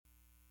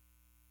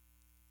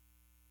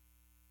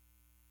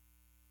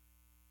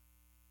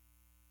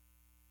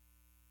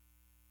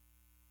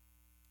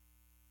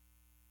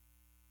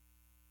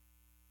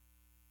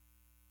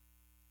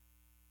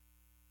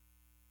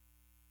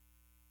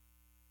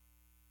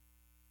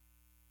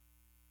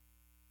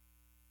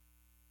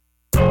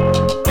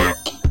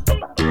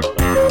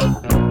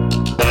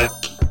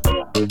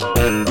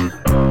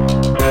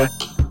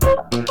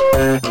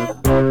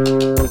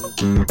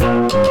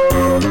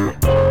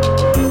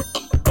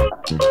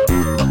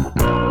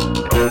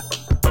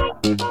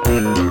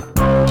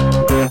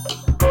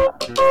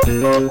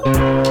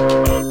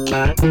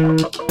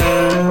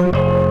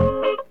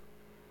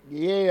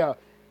Yeah.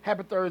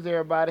 Happy Thursday,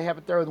 everybody.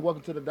 Happy Thursday.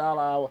 Welcome to the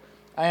Dollar Hour.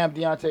 I am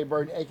Deontay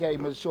Burton, a.k.a.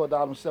 Mr. Short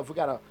Dollar himself. We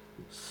got a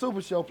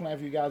super show planned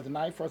for you guys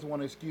tonight. First, I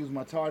want to excuse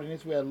my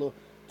tardiness. We had a little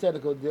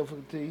technical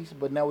difficulties,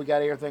 but now we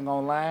got everything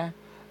online.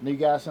 And you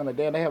guys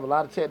understand they have a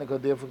lot of technical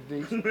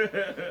difficulties.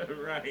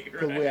 Right.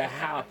 Because we're a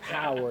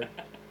high-powered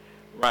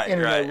Right,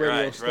 internet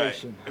radio right.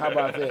 station. How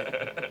about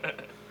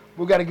that?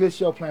 We got a good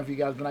show planned for you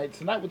guys tonight.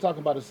 Tonight, we're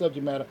talking about a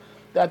subject matter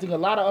that I think a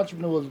lot of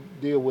entrepreneurs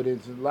deal with.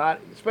 It's a lot,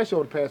 especially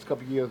over the past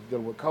couple of years,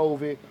 dealing with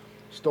COVID,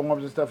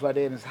 storms and stuff like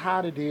that, and it's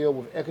how to deal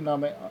with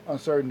economic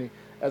uncertainty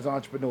as an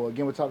entrepreneur.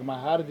 Again, we're talking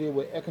about how to deal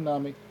with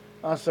economic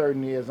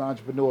uncertainty as an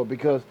entrepreneur,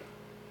 because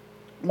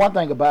one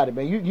thing about it,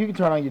 man, you can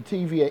turn on your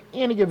TV at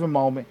any given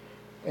moment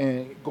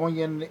and go on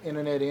the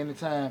internet at any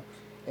time,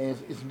 and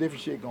it's some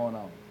different shit going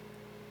on.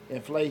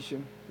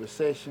 Inflation,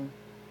 recession,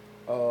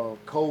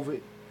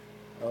 COVID,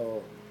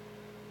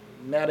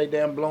 now they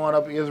damn blowing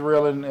up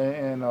Israel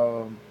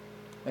and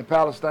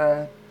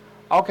Palestine,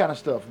 all kind of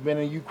stuff. Been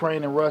in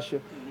Ukraine and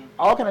Russia.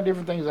 All kind of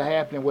different things are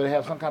happening where they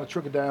have some kind of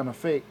trickle-down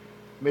effect,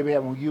 maybe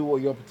having you or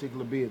your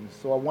particular business.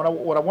 So what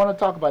I want to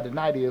talk about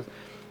tonight is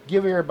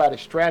give everybody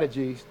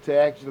strategies to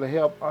actually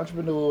help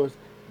entrepreneurs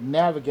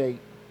navigate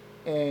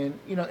and,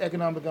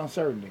 economic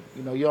uncertainty.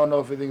 You don't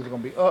know if things are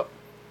going to be up.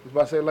 Was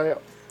about to say loud?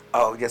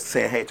 Oh, just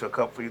saying hey to a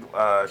couple people.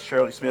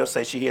 Shirley Smith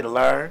say she here to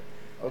learn.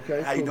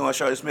 Okay. How you doing,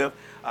 Shirley Smith?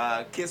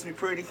 Kiss me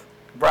pretty.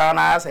 Brown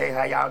eyes. Hey,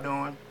 how y'all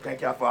doing?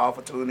 Thank y'all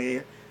for tuning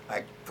in.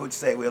 Like Poochie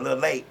said, we're a little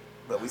late,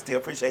 but we still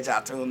appreciate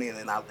y'all tuning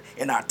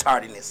in our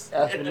tardiness.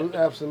 Absolutely.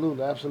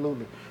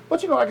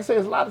 But like I said,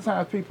 a lot of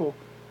times people,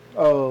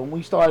 when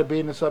you start a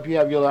business up, you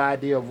have your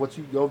idea of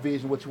your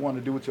vision, what you want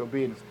to do with your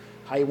business,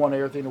 how you want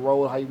everything to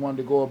roll, how you want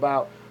it to go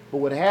about. But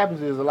what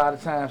happens is a lot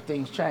of times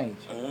things change.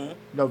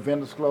 Mm-hmm.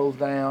 Vendors close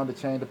down, they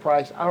change the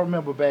price. I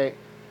remember back,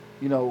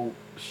 in the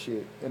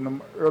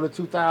early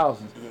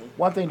 2000s,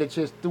 one thing that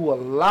just threw a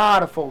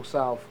lot of folks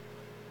off,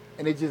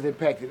 and it just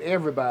impacted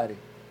everybody,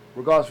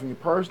 regardless from your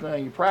personal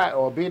and your private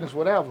or business,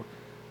 whatever.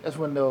 That's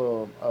when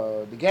the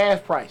gas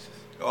prices.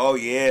 Oh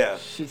yeah.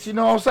 Shit, you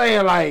know what I'm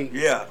saying? Like,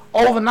 yeah.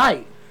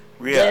 Overnight,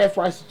 yeah. Gas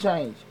prices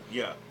change.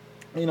 Yeah.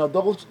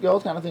 Those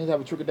kind of things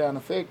have a trickle-down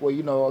effect where,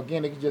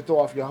 again, it can just throw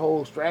off your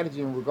whole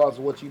strategy in regards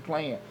to what you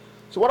plan.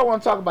 So what I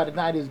want to talk about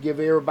tonight is give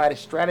everybody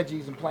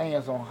strategies and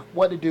plans on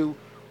what to do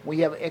when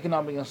you have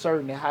economic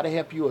uncertainty, how to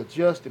help you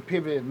adjust and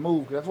pivot and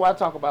move. That's why I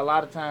talk about a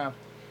lot of times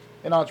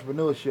in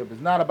entrepreneurship.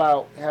 It's not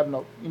about having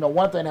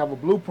one thing to have a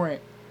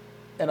blueprint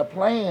and a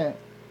plan,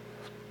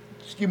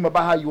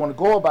 about how you want to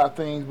go about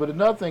things, but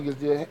another thing is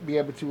to be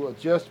able to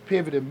adjust,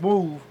 pivot, and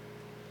move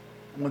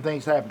when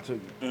things happen to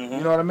you. Mm-hmm.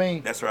 You know what I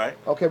mean? That's right.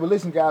 Okay, but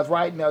listen, guys,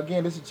 right now,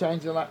 again, this is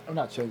Changing Lives. I'm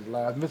not Changing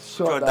Lives. Mr.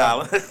 Short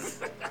Dollar.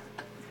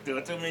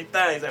 Doing too many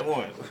things at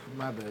once.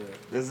 My bad.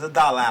 This is a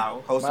Dollar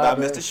Hour, hosted by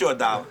Mr. Short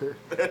Dollar.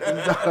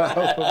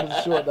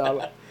 Mr. Short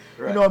Dollar.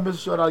 Right. Mr.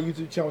 Short Dollar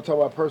YouTube channel talk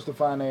about personal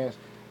finance,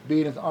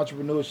 business,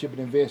 entrepreneurship, and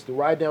investing.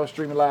 Right now, we're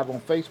streaming live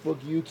on Facebook,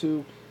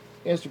 YouTube,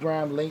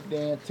 Instagram,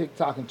 LinkedIn,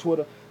 TikTok, and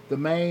Twitter. The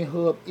main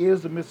hub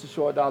is the Mr.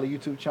 Short Dollar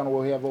YouTube channel,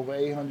 where we have over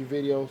 800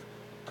 videos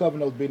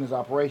covering those business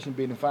operations,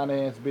 business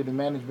finance, business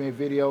management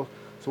videos.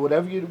 So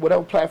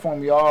whatever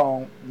platform you are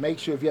on, make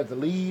sure if you have to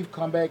leave,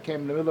 come back,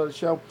 came in the middle of the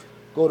show,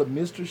 go to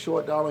Mr.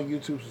 Short Dollar on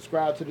YouTube,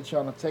 subscribe to the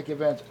channel, take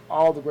advantage of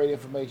all the great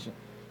information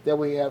that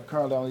we have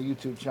currently on the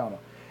YouTube channel.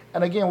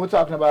 And again, we're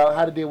talking about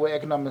how to deal with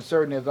economic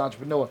uncertainty as an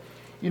entrepreneur.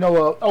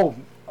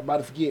 I'm about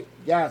to forget.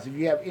 Guys, if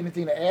you have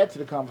anything to add to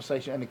the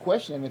conversation, any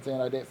question, anything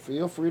like that,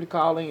 feel free to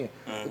call in.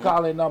 The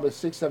call-in number is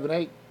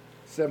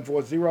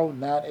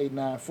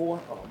 678-740-9894.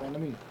 Oh, man,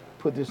 let me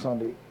put this on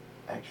the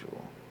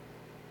actual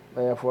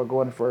layer before I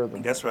go any further.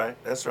 That's right.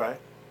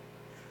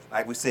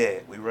 Like we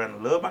said, we run a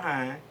little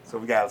behind, so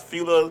we got a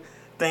few little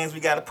things we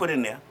got to put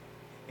in there.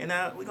 And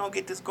we're going to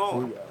get this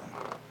going.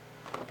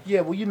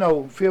 Yeah,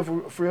 well, feel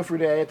free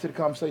to add to the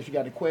conversation. You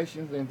got any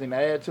questions, anything to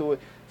add to it,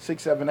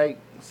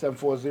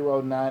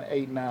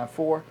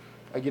 678-740-9894.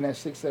 Again,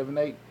 that's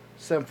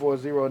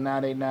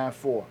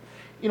 678-740-9894.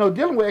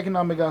 Dealing with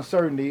economic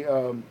uncertainty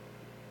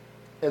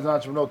as an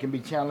entrepreneur can be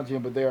challenging,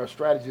 but there are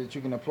strategies that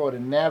you can employ to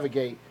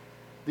navigate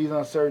these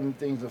uncertain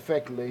things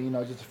effectively.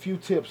 Just a few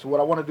tips. What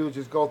I want to do is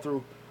just go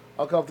through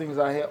a couple things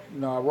I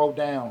wrote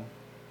down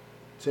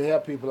to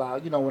help people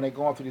out, when they're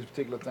going through these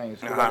particular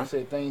things. Like I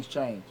said, things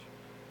change.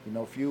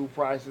 Fuel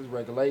prices,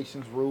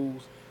 regulations,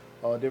 rules,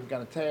 different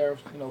kind of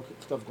tariffs,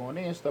 stuff going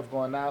in, stuff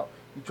going out.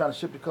 You're trying to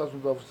ship the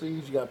customers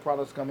overseas, you got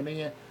products coming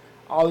in.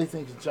 All these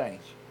things can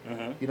change.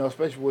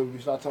 Especially when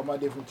we start talking about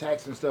different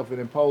taxes and stuff that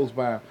are imposed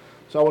by them.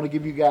 So I want to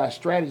give you guys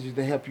strategies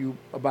to help you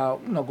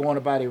about, going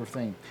about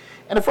everything.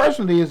 And the first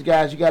one is,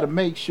 guys, you got to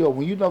make sure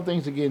when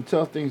things are getting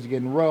tough, things are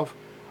getting rough,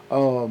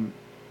 in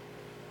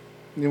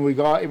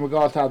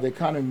regards to how the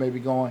economy may be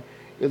going,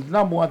 is the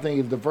number one thing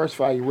is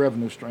diversify your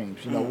revenue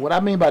streams. What I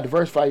mean by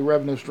diversify your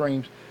revenue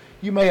streams,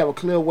 you may have a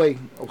clear way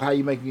of how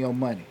you're making your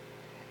money.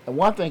 And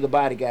one thing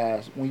about it,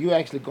 guys, when you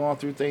actually going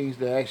through things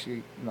that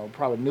actually,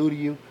 probably new to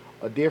you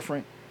or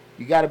different,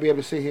 you got to be able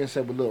to sit here and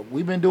say, well, look,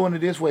 we've been doing it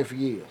this way for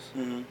years.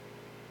 Mm-hmm.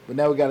 But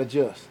now we got to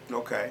adjust.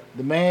 Okay.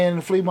 The man in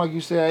the flea market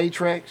used to sell 8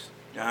 tracks.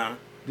 Uh-huh.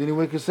 Then he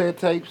went to cassette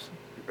tapes.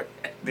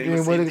 Then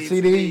he went to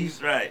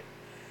CDs. Right.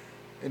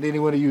 And then he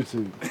went to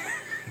YouTube.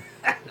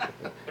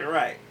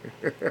 Right.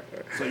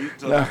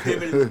 So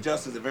pivot and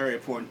adjust is a very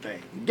important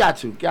thing. Got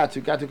to.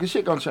 Because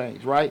shit gonna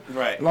change, right?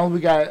 Right. As long as we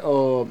got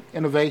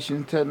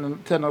innovation,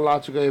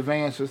 technological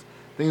advances,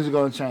 things are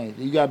gonna change.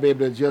 You gotta be able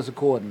to adjust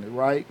accordingly,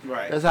 right?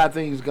 Right. That's how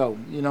things go.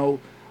 You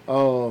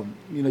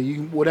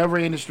can, whatever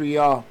industry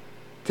you are,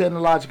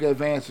 technological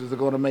advances are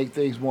gonna make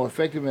things more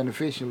effective and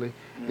efficiently.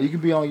 Mm-hmm. You can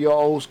be on your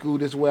old school,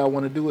 this is the way I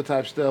want to do it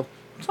type stuff.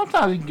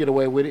 Sometimes you can get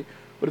away with it,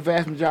 but the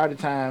vast majority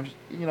of times,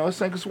 it's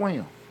sink or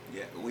swim.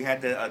 Yeah, we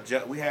had to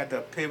adjust. We had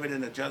to pivot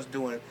and adjust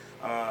doing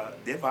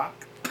DIVOC.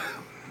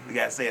 We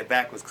gotta say it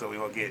backwards so we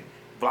won't get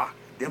blocked.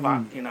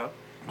 DIVOC,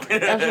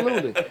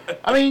 Absolutely.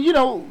 I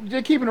mean,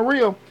 just keeping it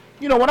real.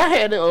 When I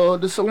had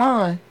the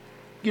salon,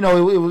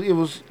 it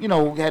was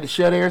had to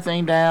shut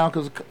everything down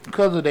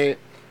because of that.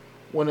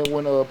 When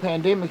the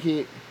pandemic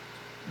hit,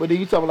 but then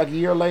you talk about like a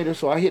year later,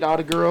 so I hit all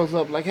the girls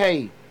up like,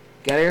 hey,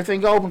 got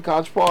everything open.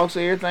 College Park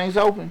said everything's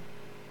open.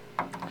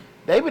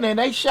 They been in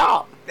they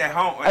shop. At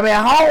home. At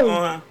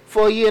home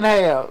for a year and a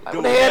half. Like,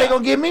 what the hell they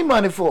gonna give me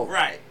money for?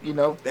 Right.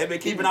 They been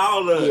keeping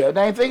all of it. Yeah,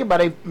 they ain't thinking about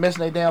they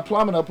messing their damn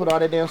plumbing up, put all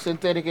that damn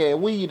synthetic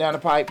weed down the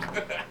pipe.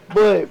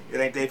 But it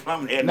ain't their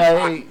plumbing.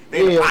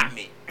 They pot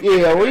me.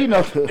 Yeah,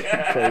 well,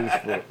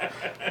 crazy.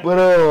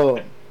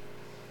 But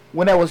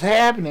when that was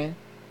happening,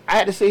 I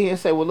had to sit here and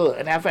say, well, look,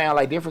 and I found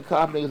like different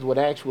companies would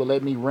actually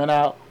let me rent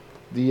out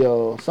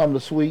the some of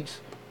the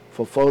suites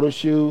for photo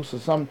shoots or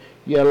some.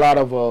 You had a lot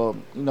of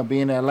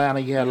being in Atlanta,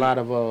 you had a lot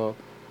of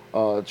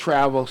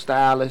travel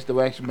stylists that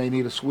actually may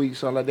need a suite.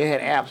 So like they had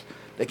apps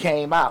that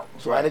came out.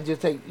 So I had to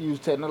just use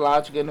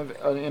technological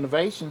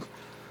innovations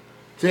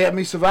to help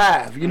me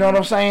survive. You know what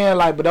I'm saying?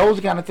 Like, but those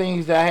are the kind of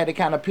things that I had to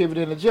kind of pivot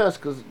and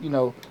adjust because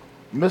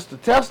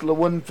Mr. Tesla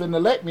wasn't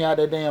finna let me out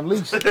of that damn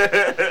lease.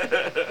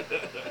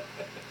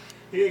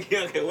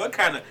 Okay, what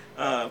kind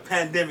of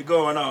pandemic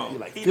going on?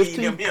 Like He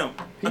 15, need him.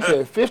 He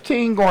said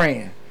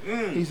 $15,000.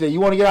 He said,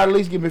 you want to get out of the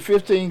lease? Give me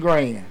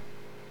 $15,000.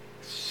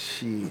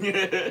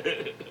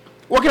 Shit.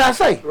 What can I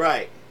say?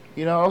 Right.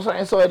 You know what I'm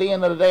saying? So at the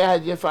end of the day, I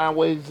had to just find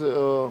ways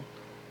to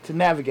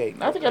navigate.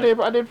 And I think I did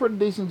a pretty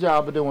decent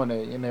job of doing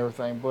that and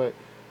everything. But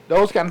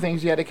those kind of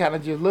things you had to kind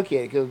of just look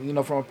at because,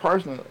 from a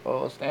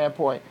personal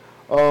standpoint,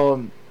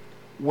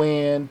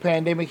 when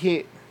pandemic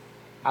hit,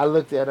 I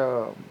looked at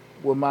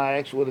with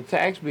the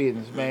tax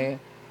business, man.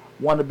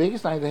 One of the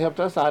biggest things that helped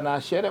us out, and I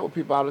share that with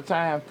people all the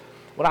time.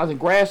 When I was in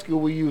grad school,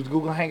 we used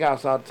Google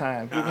Hangouts all the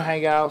time. Google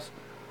Hangouts.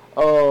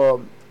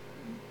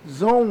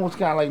 Zoom was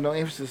kind of like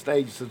infant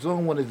stages, so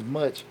Zoom wasn't as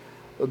much.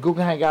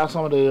 Google Hangouts,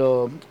 some of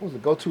the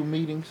go-to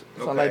meetings,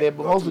 something like that.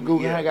 But most of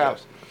Google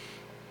Hangouts.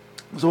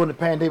 Yeah. So when the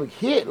pandemic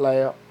hit,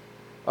 when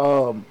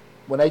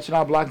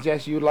H&R Block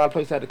Jackson, a lot of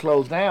places had to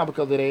close down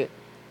because of that.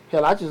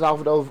 Hell, I just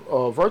offered those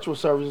virtual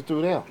services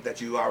through them. That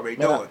you already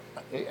doing.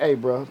 Hey,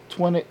 bro,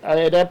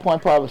 at that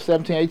point, probably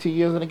 17, 18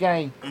 years in the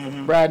game,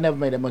 bro, I never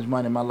made that much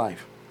money in my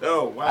life.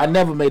 Oh, wow. I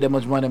never made that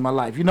much money in my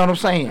life. You know what I'm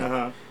saying?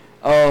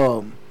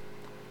 Uh-huh.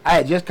 I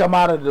had just come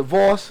out of the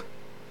divorce,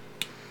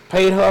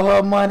 paid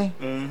her money,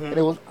 and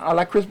it was,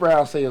 like Chris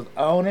Brown says,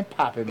 on and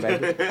popping,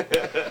 baby.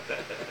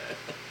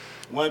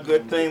 One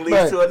good thing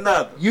leads to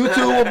another.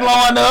 YouTube was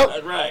blowing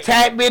up. Right.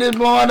 Tag business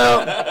blowing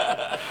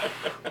up.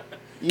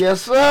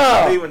 Yes,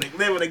 sir.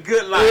 Living a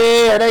good life.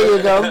 Yeah, there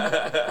you go.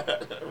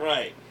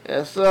 Right.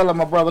 Yes, sir. Like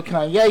my brother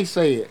Kanye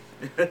said.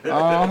 But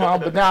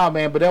nah,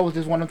 man. But that was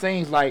just one of the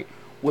things. Like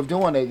with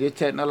doing it, the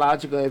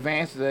technological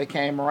advances that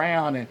came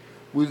around, and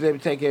we was able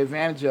to take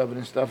advantage of it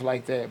and stuff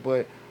like that.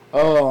 But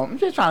I'm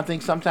just trying to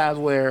think sometimes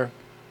where,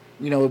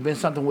 it's been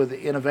something with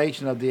the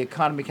innovation of the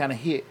economy kind of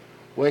hit,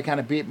 where it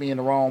kind of bit me in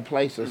the wrong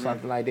place or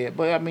something like that.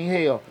 But I mean,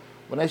 hell,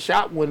 when the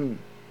shop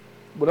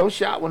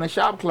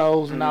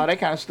closed and all that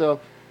kind of stuff.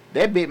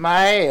 That bit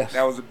my ass.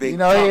 That was a big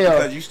chunk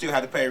because you still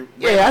had to pay rent.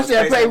 Yeah, I still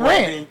had to pay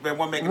rent. They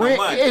weren't making no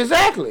money.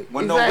 Exactly.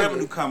 Wasn't no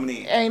revenue coming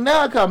in. Ain't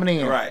none coming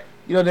in. Right.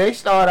 They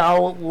started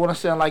out want to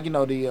sound like,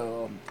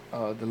 the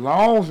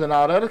loans and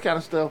all that other kind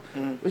of stuff.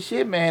 But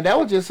shit, man, that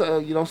was just,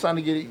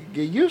 something to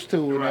get used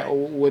to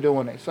we're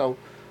doing it. So,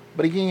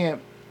 but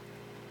again,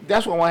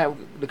 that's why I want to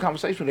have the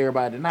conversation with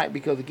everybody tonight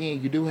because,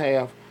 again, you do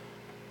have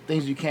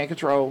things you can't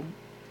control,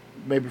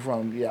 maybe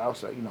from the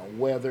outside,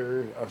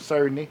 weather,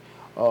 uncertainty.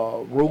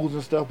 Rules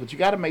and stuff, but you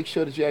got to make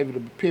sure that you're able to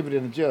pivot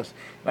and adjust.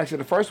 Like I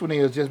said, the first one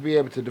is just be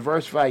able to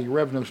diversify your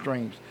revenue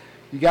streams.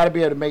 You got to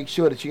be able to make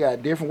sure that you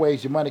got different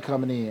ways your money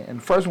coming in. And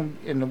the first one,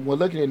 and we're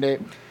looking at that,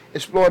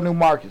 explore new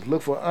markets.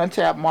 Look for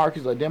untapped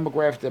markets or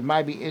demographics that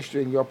might be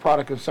interested in your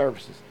product and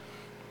services.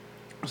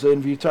 So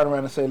if you turn around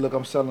and say, look,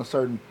 I'm selling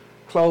certain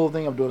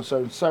clothing, I'm doing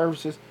certain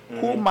services,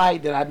 who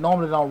might that I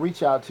normally don't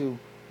reach out to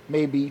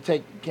maybe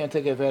can't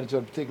take advantage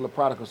of a particular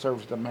product or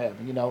service that I'm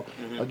having.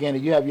 Again,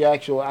 if you have your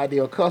actual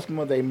ideal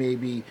customer, they may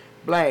be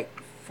black,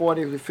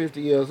 40 to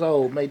 50 years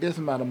old, make this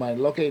amount of money,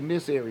 located in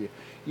this area.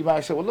 You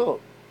might say, well, look,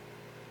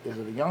 is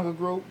it a younger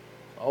group,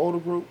 an older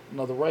group,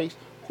 another race?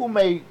 Who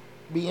may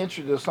be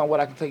interested in somewhat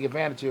I can take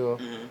advantage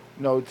of,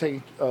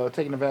 taking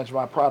advantage of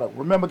my product.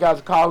 Remember, guys,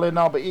 the call-in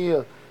number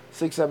is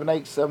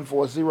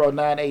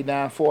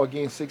 678-740-9894.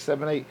 Again,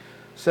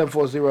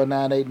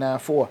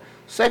 678-740-9894.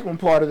 Second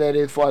part of that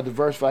is for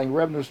diversifying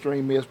revenue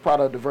stream is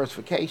product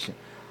diversification.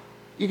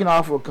 You can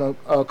offer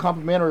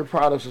complementary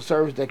products or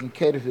services that can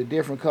cater to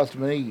different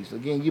customer needs.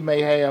 Again, you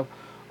may have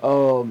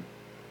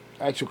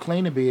actual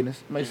cleaning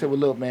business. You may say, well,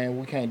 look, man,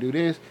 we can't do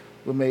this.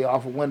 We may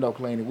offer window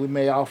cleaning. We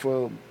may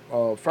offer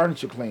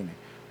furniture cleaning.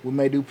 We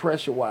may do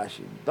pressure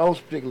washing. Those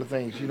particular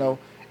things,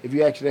 if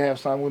you actually have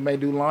something, we may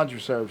do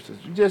laundry services.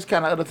 Just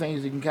kind of other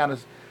things you can kind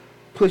of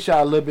push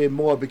out a little bit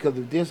more, because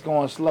if this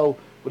going slow,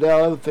 but there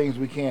are other things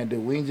we can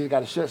do. We ain't just got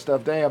to shut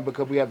stuff down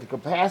because we have the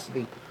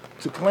capacity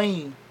to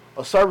clean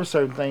or service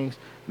certain things.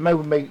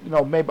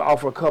 Maybe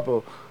offer a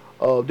couple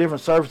of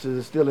different services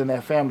that's still in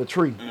that family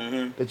tree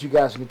that you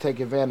guys can take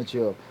advantage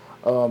of.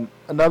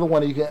 Another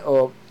one, you can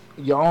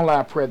your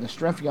online presence,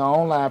 strengthen your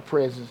online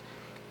presence,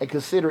 and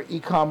consider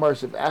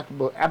e-commerce if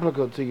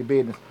applicable to your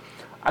business.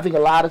 I think a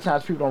lot of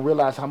times people don't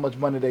realize how much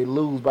money they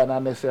lose by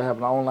not necessarily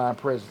having an online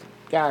presence.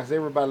 Guys,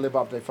 everybody live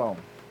off their phone.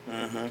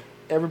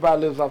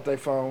 Everybody lives off their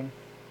phone,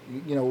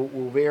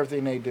 with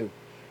everything they do.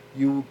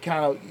 You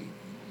kind of,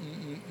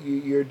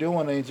 you're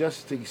doing an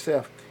injustice to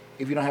yourself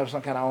if you don't have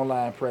some kind of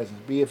online presence,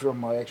 be it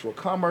from an actual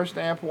commerce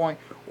standpoint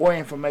or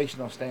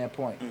informational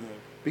standpoint.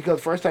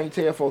 Because first time you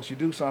tell folks you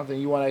do something,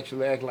 you want to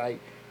actually act like,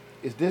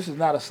 this is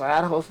not a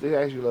side hustle, this is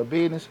actually a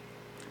business.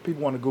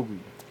 People want to Google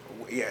you.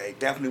 Yeah, they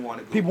definitely want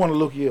to Google. People want to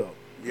look you up.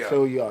 Yeah.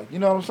 So you are. You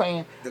know what I'm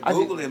saying? The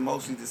Google is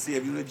mostly to see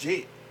if you're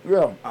legit.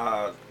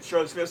 Yeah.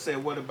 Shirley Smith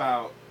said, what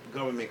about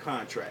government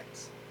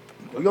contracts?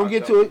 We're going to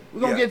get to it.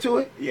 We're going to get to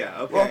it.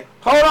 Yeah, okay. Well,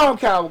 hold on,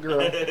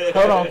 cowgirl.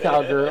 Hold on,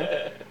 cowgirl.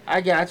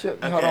 I got you.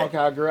 Okay. Hold on,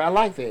 cowgirl. I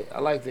like that.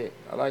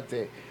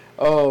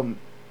 We're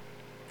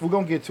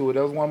going to get to it.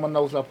 That was one of my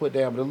notes I put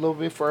down, but a little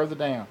bit further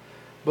down.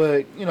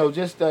 But,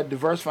 just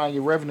diversifying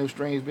your revenue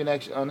streams, being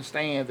actually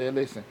understand that,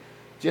 listen,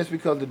 just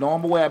because the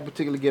normal way I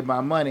particularly get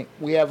my money,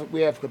 we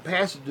have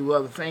capacity to do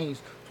other things.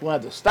 So we don't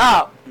have to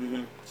stop.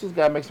 Just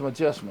got to make some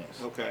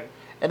adjustments. Okay.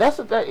 And that's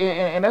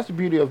the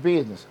beauty of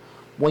business.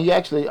 When you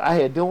actually out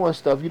here doing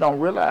stuff, you don't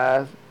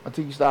realize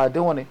until you start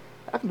doing it,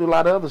 I can do a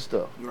lot of other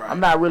stuff. Right. I'm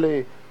not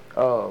really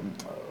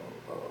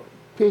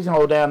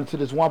pigeonholed down into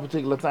this one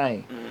particular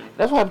thing.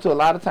 That's what happens to a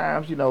lot of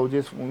times,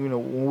 just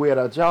when we're at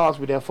our jobs,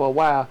 we're there for a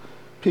while.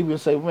 People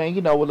say,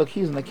 man, well, look,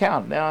 he's an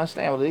accountant. Now I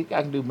understand, well, I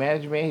can do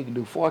management, he can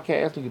do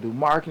forecasting, he can do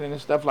marketing and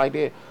stuff like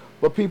that.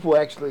 But people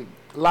actually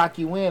lock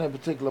you in a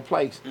particular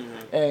place.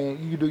 And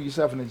you do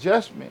yourself an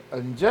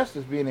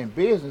injustice being in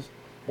business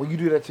when you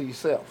do that to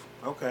yourself.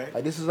 Okay.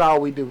 Like, this is all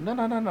we do.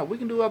 No. We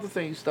can do other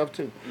stuff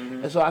too.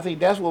 And so I think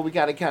that's where we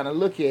got to kind of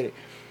look at it.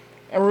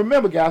 And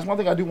remember, guys, one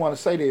thing I do want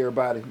to say to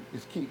everybody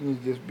is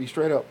just be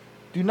straight up.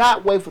 Do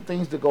not wait for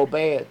things to go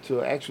bad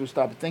to actually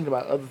stop thinking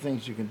about other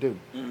things you can do.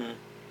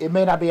 It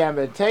may not be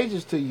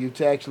advantageous to you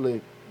to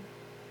actually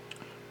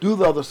do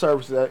the other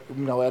services at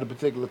a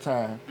particular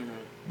time,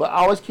 but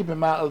always keep in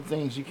mind other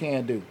things you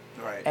can do.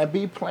 Right. And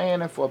be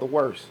planning for the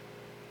worst.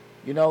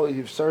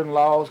 If certain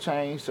laws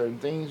change, certain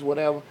things,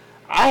 whatever.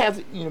 I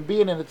have,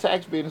 being in the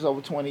tax business over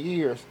 20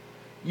 years,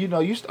 when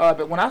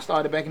I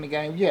started back in the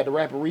game, you had the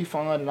rapid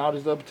refund and all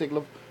this other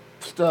particular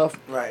stuff.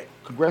 Right.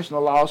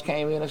 Congressional laws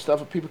came in and stuff,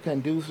 and people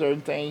couldn't do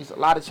certain things. A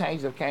lot of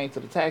changes have came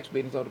to the tax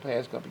business over the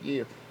past couple of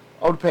years.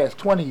 Over the past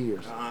 20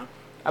 years.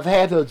 I've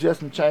had to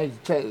adjust and change,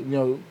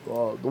 the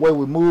way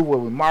we move, where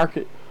we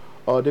market,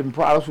 different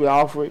products we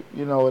offer,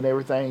 and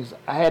everything.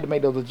 I had to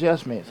make those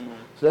adjustments.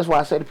 So that's why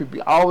I say to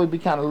people, always be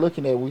kind of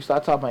looking at, when we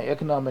start talking about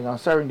economic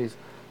uncertainties,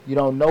 you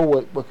don't know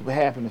what could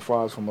happen as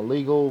far as from a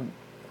legal,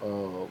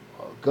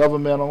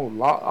 governmental,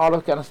 law, all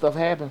that kind of stuff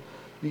happens.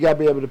 You got to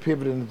be able to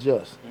pivot and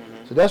adjust.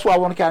 So that's why I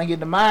want to kind of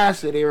get in the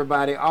mindset,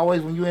 everybody.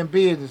 Always when you're in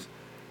business,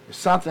 if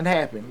something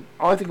happened,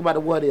 always think about the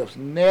what ifs.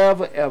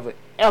 Never, ever,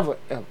 ever,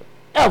 ever,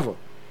 ever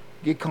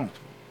get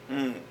comfortable.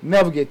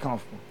 Never get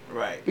comfortable.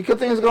 Right. Because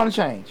things are going to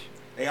change.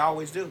 They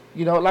always do.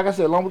 Like I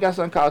said, as long as we got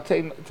something called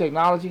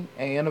technology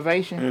and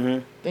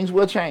innovation, things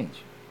will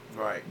change.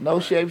 Right. No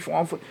shape,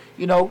 form.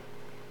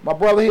 My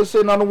brother here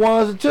sitting on the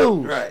ones and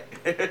twos. Right.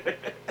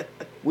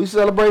 We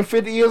celebrate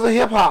 50 years of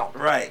hip hop.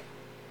 Right.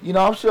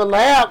 I'm sure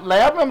Lab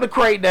remember the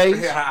crate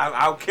days. Yeah,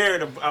 I'll carry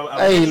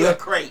many a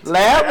crate.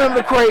 Lab remember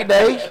the crate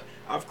days.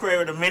 I've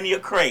carried many a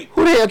crate.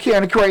 Who the hell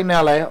carrying the crate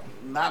now, Lab?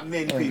 Not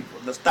many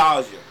people.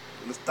 Nostalgia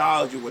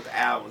with the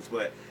albums,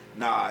 but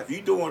nah. If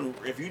you doing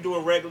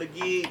regular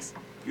gigs,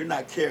 you're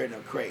not carrying no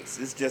crates.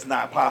 It's just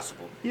not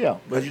possible. Yeah.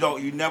 But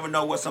you never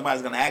know what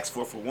somebody's gonna ask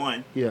for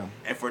one. Yeah.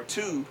 And for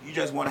two, you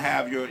just want to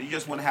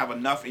have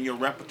enough in your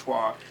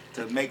repertoire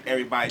to make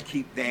everybody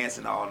keep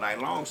dancing all night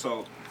long.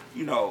 So,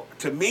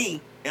 to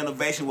me,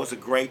 innovation was a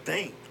great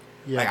thing.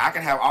 Yeah. Like, I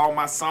can have all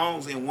my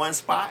songs in one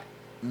spot,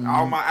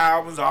 all my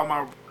albums, all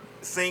my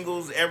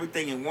singles,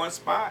 everything in one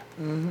spot.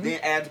 Then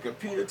add the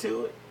computer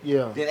to it.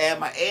 Yeah. Then add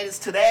my edits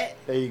to that.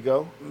 There you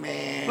go.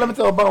 Man. Let me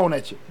throw a bone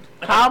at you.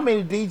 How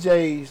many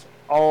DJs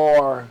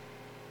are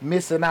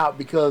missing out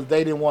because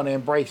they didn't want to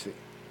embrace it?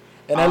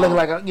 And they look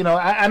like,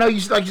 I know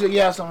you like you said,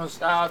 yeah, some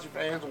nostalgia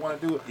fans want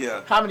to do it.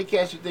 Yeah. How many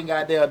cats you think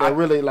out there that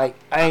really like,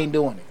 I ain't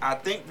doing it? I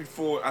think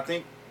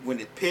when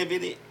it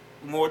pivoted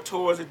more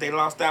towards it, they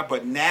lost out.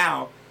 But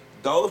now,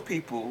 those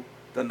people,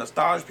 the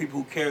nostalgia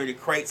people who carry the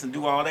crates and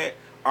do all that,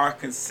 are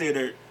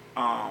considered,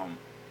 how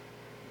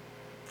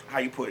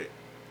you put it?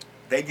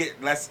 They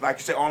get less, like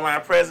you said,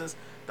 online presence.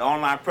 The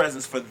online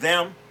presence for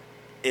them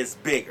is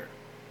bigger.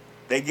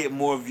 They get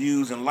more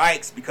views and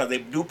likes because they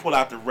do pull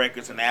out the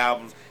records and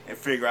albums and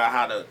figure out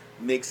how to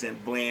mix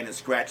and blend and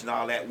scratch and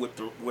all that with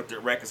the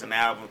records and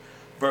albums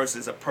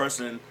versus a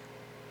person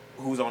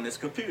who's on this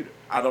computer.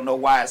 I don't know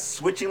why it's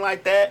switching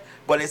like that,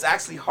 but it's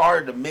actually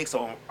harder to mix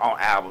on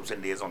albums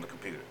than it is on the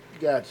computer.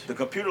 Gotcha. The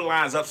computer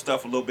lines up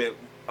stuff a little bit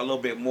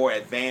more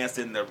advanced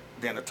than the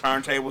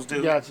turntables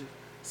do. Gotcha.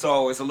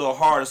 So it's a little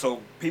harder.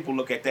 So people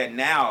look at that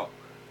now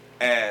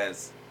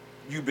as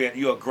you're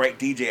a great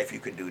DJ if you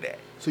can do that.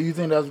 So you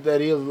think that's what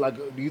that is? Like,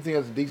 do you think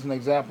that's a decent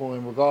example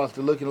in regards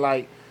to looking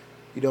like,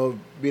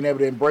 being able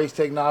to embrace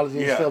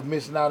technology and stuff,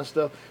 missing out and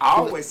stuff? I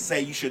always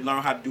say you should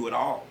learn how to do it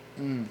all.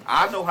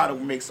 I know how to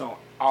mix on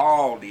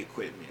all the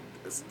equipment,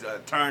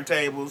 the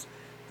turntables,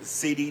 the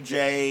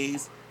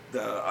CDJs,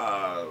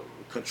 the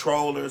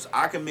controllers.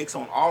 I can mix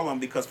on all of them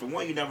because for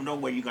one, you never know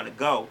where you're gonna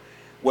go,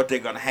 what they're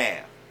gonna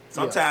have.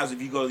 Sometimes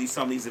if you go to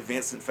some of these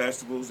events and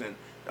festivals and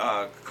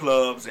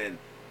clubs and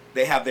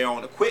they have their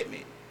own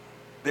equipment,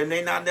 then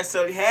they not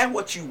necessarily have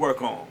what you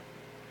work on.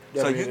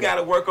 So you got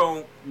to work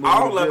on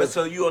all of it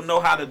so you'll know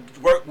how to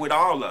work with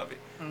all of it.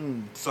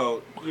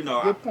 So,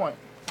 Good point.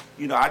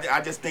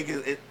 I just think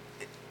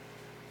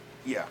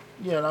yeah.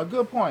 Yeah, no,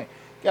 good point.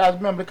 Guys,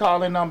 remember to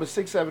call in number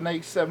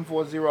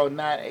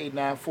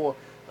 678-740-9894.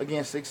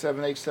 Again,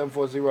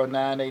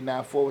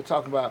 678-740-9894. We're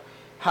talking about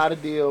how to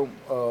deal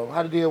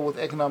with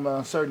economic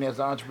uncertainty as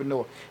an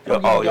entrepreneur. Your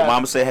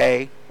mama say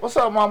hey. What's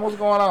up, Mom? What's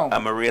going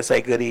on? Maria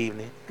say good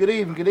evening. Good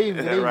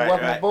evening.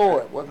 Right,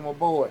 Welcome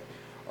aboard.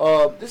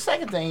 The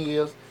second thing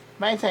is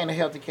maintain a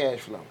healthy cash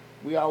flow.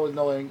 We always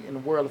know in the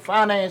world of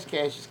finance,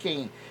 cash is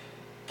king.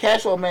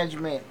 Cash flow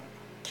management.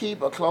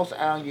 Keep a close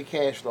eye on your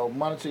cash flow.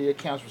 Monitor your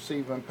accounts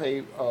receivable and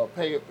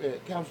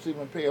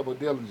payable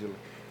diligently.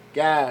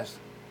 Guys,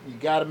 you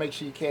got to make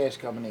sure your cash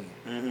coming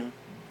in.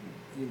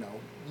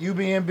 You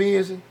being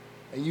busy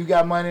and you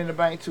got money in the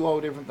bank, two whole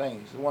different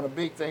things. It's one of the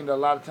big things that a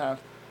lot of times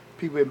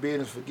people in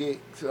business forget.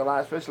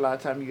 Especially a lot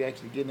of times you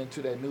actually getting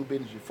into that new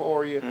business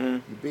euphoria.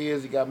 You're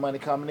busy, you got money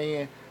coming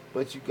in,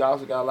 but you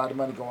also got a lot of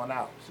money going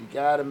out. So you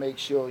got to make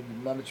sure you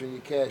monitor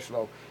your cash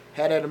flow.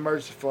 Have that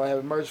emergency fund. Have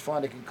an emergency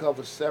fund that can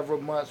cover several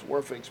months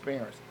worth of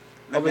experience.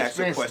 Let me ask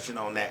you a question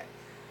on that.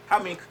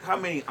 How many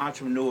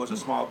entrepreneurs or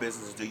small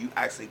businesses do you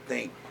actually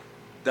think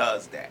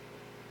does that?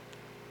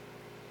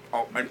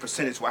 And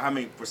percentage-wise, how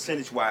many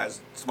percentage-wise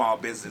small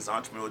business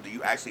entrepreneurs do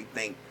you actually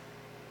think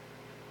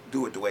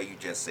do it the way you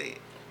just said?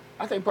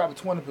 I think probably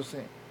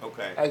 20%.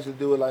 Okay. Actually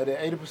do it like that.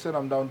 80% of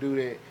them don't do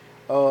that.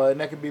 And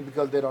that could be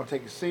because they don't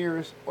take it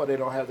serious or they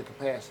don't have the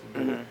capacity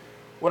to do it.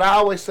 What I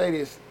always say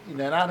is, and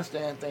I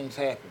understand things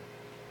happen.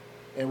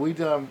 And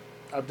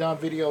I've done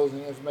videos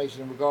and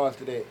information in regards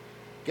to that.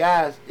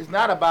 Guys, it's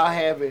not about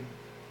having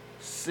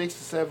 6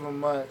 to 7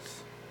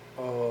 months,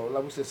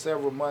 like we said,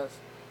 several months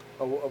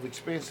of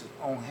expenses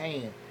on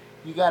hand.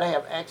 You got to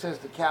have access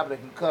to capital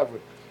that can cover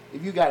it.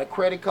 If you got a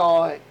credit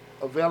card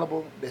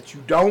available that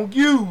you don't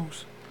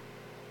use,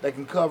 that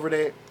can cover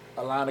that,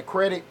 a line of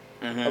credit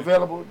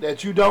available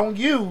that you don't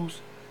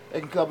use, that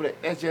can cover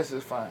that, that's just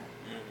as fine.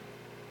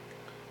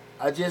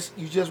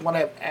 You just want to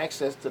have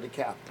access to the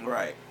capital.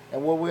 Right.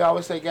 And what we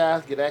always say,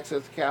 guys, get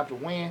access to capital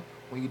when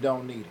you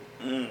don't need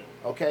it.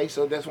 Okay,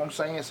 so that's what I'm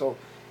saying. So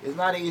it's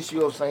not an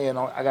issue of saying,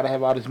 I got to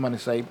have all this money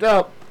saved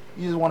up.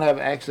 You just want to have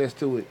access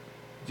to it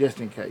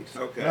just in case.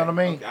 Okay. You know what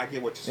I mean? Okay, I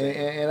get what you're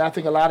saying. And I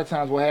think a lot of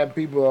times what happens,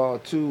 people are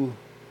too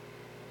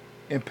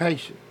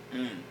impatient.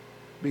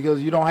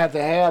 Because you don't have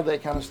to have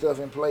that kind of stuff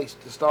in place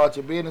to start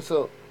your business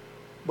up.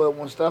 But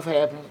when stuff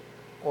happens,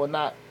 or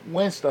not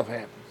when stuff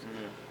happens,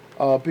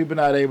 people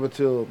not able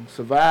to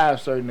survive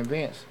certain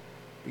events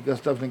because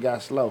stuff done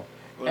got slow.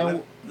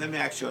 Well, let me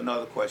ask you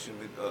another question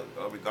with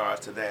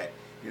regards to that.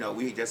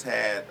 We just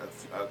had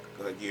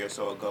a year or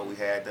so ago, we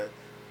had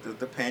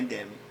the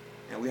pandemic,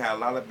 and we had a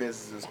lot of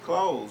businesses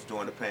closed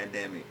during the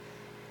pandemic.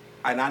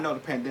 And I know the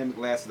pandemic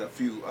lasted a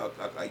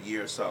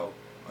year or so,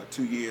 or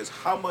 2 years.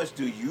 How much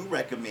do you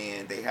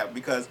recommend they have?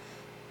 Because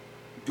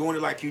doing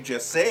it like you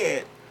just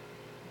said,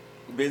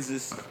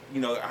 business,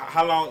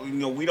 how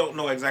long, we don't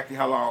know exactly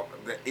how long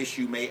the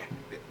issue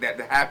that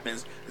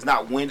happens. It's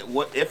not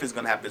what if it's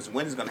going to happen, it's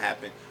when it's going to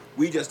happen.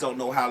 We just don't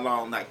know how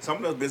long. Like some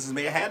of those businesses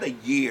may have had a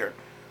year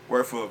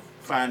worth of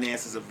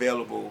finances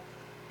available,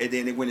 and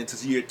then it went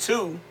into year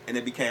 2 and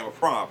it became a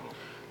problem.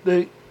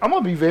 I'm going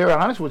to be very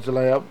honest with you,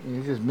 Lab.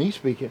 It's just me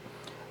speaking.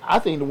 I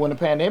think that when the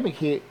pandemic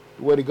hit,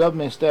 the way the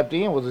government stepped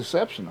in was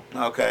exceptional.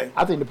 Okay.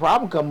 I think the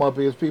problem come up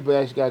is people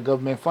actually got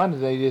government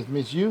funding, they just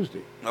misused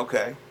it.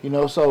 Okay.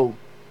 So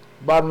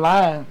bottom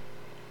line,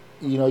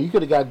 you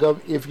could have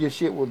got if your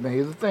shit was. Now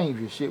here's the thing: if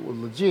your shit was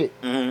legit,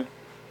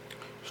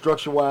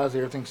 structure-wise,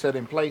 everything set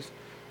in place,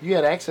 you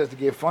had access to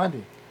get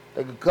funding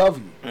that could cover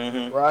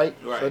you, right?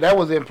 So that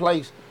was in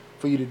place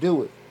for you to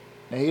do it.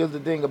 Now here's the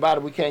thing about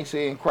it: we can't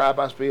sit and cry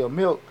about spilled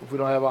milk if we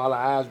don't have all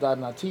our I's dotted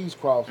and our T's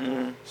crossed.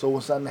 So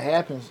when something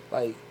happens,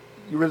 like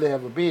you really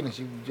have a business,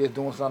 you just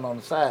doing something on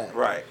the side,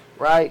 right?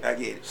 I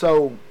get it.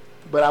 So,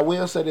 but I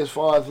will say this, as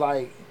far as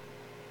like,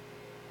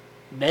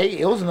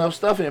 it was enough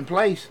stuff in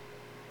place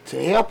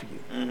to help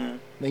you.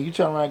 Now you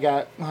turn around and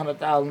got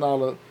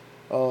 $100,000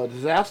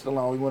 disaster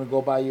loan. You want to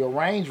go buy your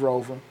Range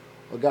Rover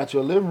or got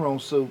your living room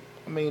suit.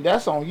 I mean,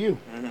 that's on you,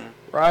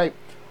 right?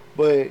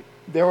 But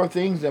there are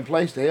things in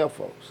place to help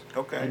folks.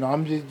 Okay.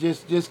 I'm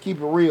just keep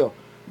it real.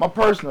 My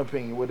personal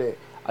opinion with that,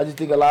 I just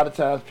think a lot of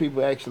times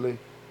people actually,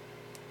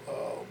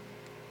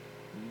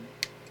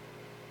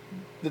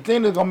 the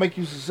thing that's gonna make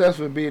you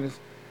successful in business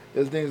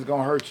is the thing that's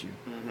gonna hurt you,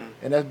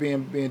 and that's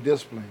being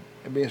disciplined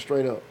and being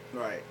straight up.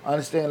 Right. I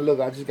understand. Look,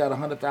 I just got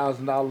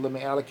 $100,000. Let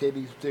me allocate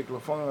these particular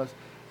funds.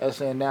 As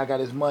saying now I got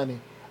this money,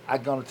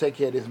 I'm gonna take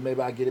care of this.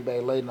 Maybe I get it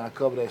back later and I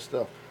cover that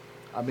stuff.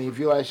 I mean, if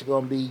you're actually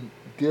gonna be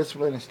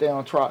disciplined and stay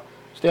on top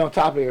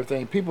of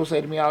everything. People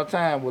say to me all the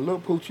time, "Well,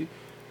 look, Poochie,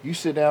 you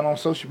sit down on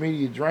social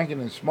media drinking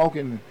and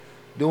smoking and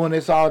doing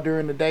this all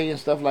during the day and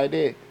stuff like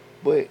that."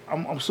 But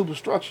I'm super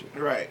structured.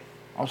 Right.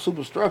 I'm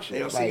super structured. They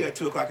don't see you at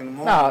 2:00 in the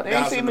morning. No, they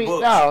ain't see me.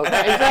 No,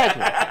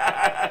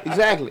 exactly,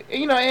 exactly.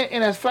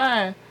 And that's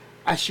fine.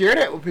 I share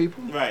that with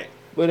people. Right.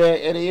 But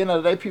at the end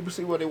of the day, people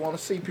see what they want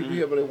to see. People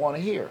hear what they want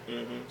to hear.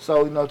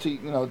 So to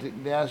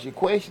answer your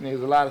question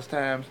is a lot of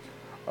times,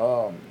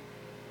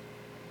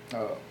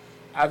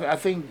 I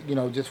think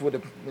just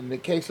in the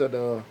case of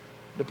the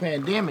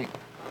pandemic,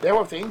 there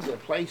were things in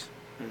place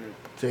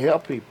to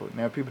help people.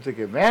 Now people took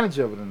advantage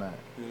of it or not,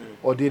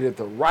 or did it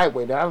the right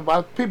way.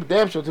 Now people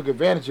damn sure took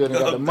advantage of it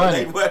and got the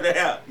money. But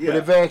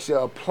if they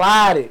actually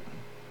applied it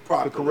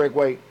the correct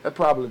way, that's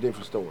probably a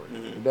different story.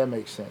 If that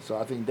makes sense. So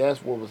I think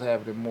that's what was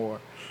happening more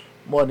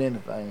than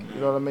anything. You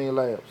know what I mean,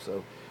 Lab?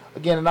 So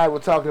again, tonight we're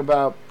talking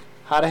about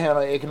how to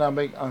handle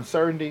economic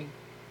uncertainty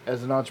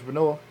as an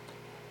entrepreneur.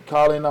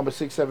 Call in number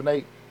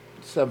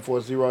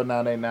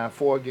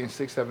 678-740-9894. Again,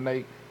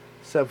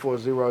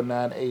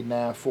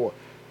 678-740-9894.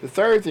 The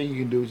third thing you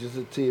can do, just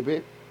a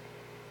tidbit,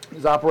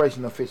 is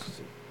operational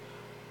efficiency.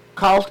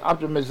 Cost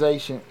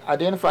optimization.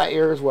 Identify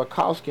areas where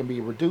costs can be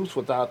reduced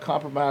without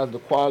compromising the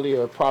quality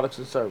of products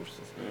and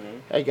services.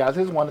 Hey guys,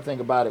 here's one thing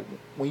about it.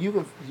 When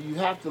you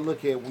have to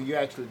look at when you're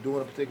actually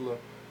doing a particular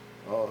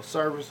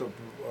service or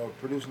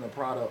producing a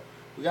product,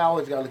 we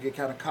always got to look at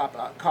kind of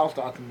cost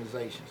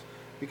optimizations.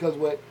 Because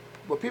what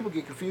people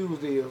get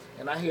confused is,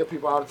 and I hear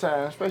people all the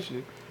time,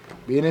 especially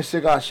being in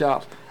cigar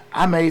shops,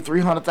 I made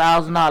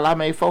 $300,000, I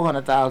made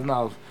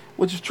 $400,000,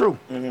 which is true.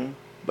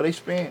 But they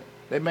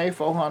made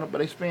 $400,000, but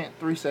they spent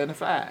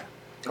 $375,000.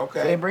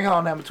 Okay. They bring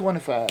home number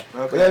 $25,000. Okay.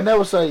 But they'll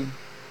never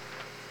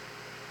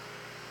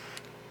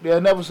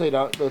say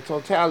the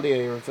totality of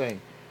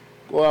everything.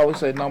 Well, I always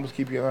say numbers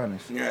keep you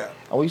honest. Yeah.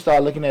 And we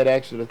start looking at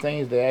actually the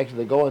things that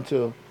actually go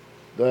into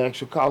the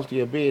actual cost of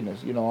your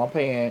business.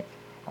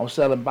 I'm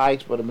selling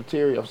bikes, but I'm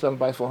selling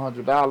bikes for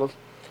 $100,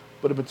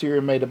 but the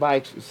material made the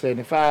bikes is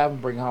 $75. I'm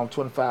bringing home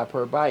 $25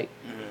 per bike.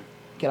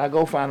 Can I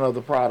go find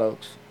other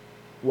products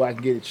where I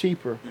can get it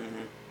cheaper?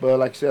 But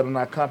like I said, I'm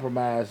not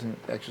compromising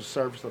the actual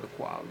service or the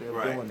quality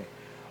of doing it.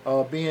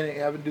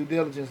 Having due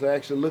diligence, they're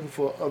actually looking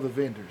for other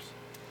vendors.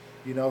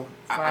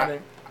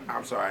 Finding.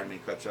 I'm sorry, I didn't mean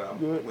to cut you off.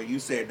 Good. When you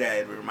said that,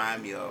 it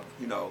reminded me of,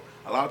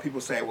 a lot of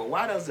people say, well,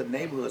 why does the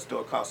neighborhood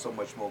store cost so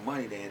much more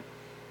money than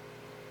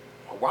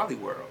a Wally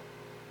World?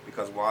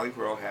 Because Wally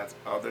World has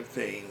other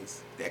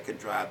things that could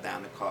drive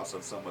down the cost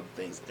of some of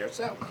the things that they're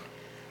selling.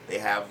 They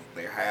have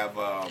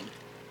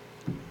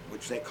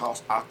which they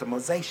cost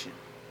optimization.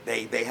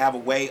 They have a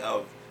way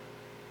of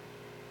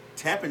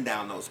tamping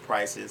down those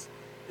prices.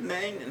 And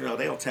they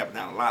don't tamp it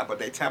down a lot, but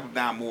they tamp it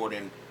down more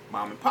than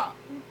mom and pop,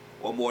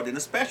 or more than a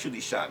specialty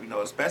shop.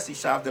 A specialty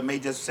shop that may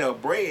just sell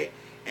bread,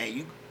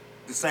 and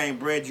the same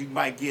bread you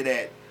might get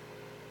at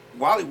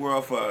Wally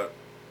World for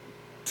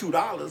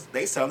 $2,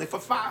 they selling it for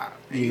 $5.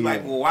 And you're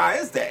like, well, why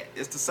is that?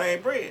 It's the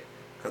same bread.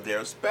 Because they're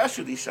a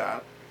specialty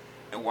shop.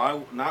 And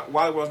Wally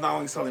World's not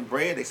only selling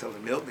bread, they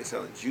selling milk, they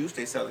selling juice,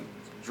 they selling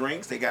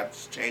drinks, they got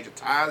to change a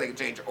tire, they can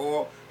change your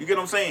oil. You get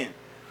what I'm saying?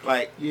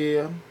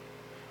 Yeah.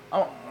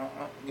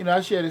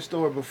 I shared this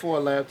story before,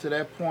 Lab. To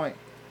that point,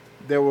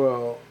 there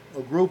were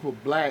a group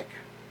of black,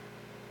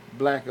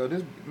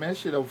 this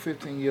shit over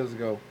 15 years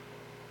ago,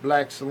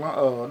 black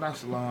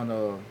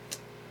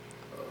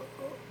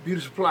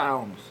beauty supply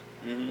owners.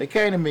 They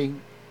came to me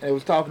and they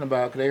was talking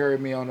about, because they heard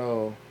me on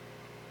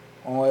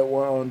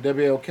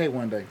WLK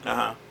one day.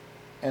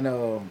 And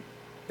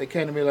they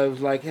came to me it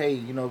was like, hey,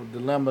 the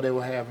dilemma they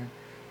were having,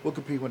 we'll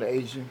compete with the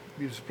Asian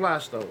beauty supply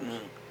stores.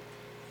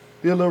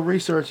 Did a little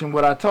research, and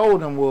what I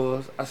told them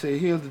was, I said,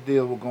 here's the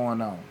deal what's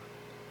going on.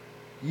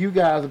 You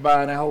guys are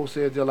buying at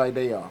wholesale just like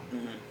they are.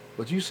 Mm-hmm.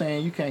 But you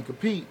saying you can't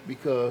compete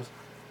because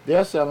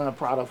they're selling a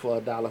product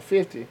for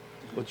 $1.50,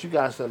 but you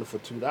guys sell it for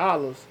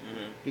 $2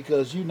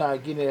 because you're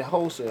not getting it at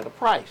wholesale the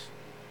price.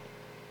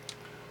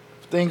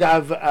 Thing I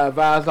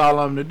advise all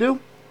of them to do,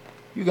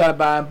 you gotta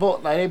buy in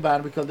bulk like they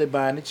buying it because they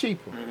buying it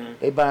cheaper.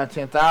 They buying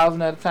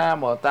 10,000 at a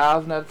time or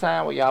 1,000 at a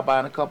time, or y'all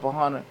buying a couple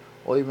hundred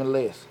or even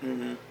less.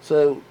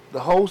 So the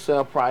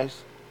wholesale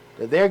price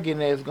that they're getting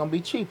there is gonna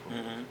be cheaper.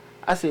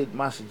 I said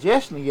my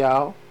suggestion to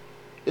y'all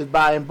is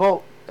buy in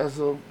bulk as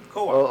a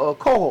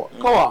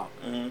co-op.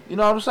 You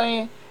know what I'm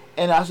saying?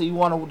 And I said you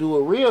want to do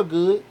it real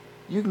good,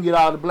 you can get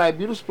all the Black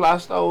Beauty Supply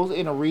stores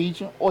in the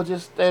region or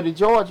just state of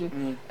Georgia,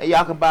 and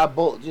y'all can buy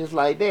bulk just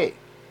like that.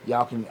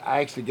 Y'all can.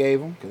 I actually gave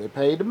them because they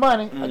paid the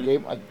money. I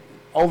gave them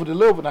over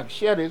delivered. I can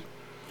share this.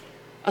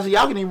 I said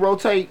y'all can even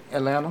rotate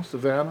Atlanta,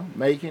 Savannah,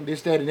 Macon,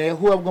 this, that, and that.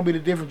 Whoever gonna be the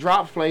different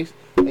drops place,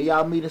 and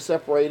y'all meet and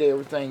separate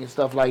everything and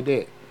stuff like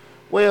that.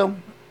 Well,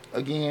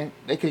 again,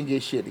 they couldn't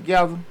get shit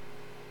together,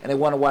 and they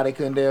wonder why they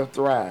couldn't dare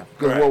thrive.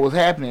 Because what was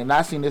happening, and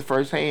I seen this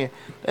firsthand.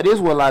 That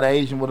is what a lot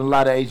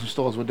of Asian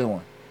stores were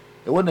doing.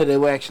 It wasn't that they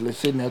were actually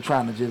sitting there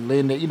trying to just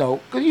lend it, you know,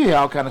 because you hear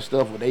all kind of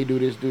stuff where they do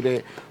this, do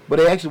that. But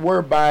they actually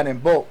were buying in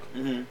bulk,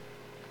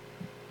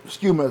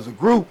 excuse me, as a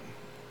group.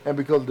 And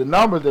because of the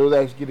numbers, they was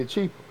actually getting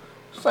cheaper.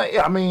 So,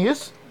 yeah, I mean,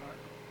 it's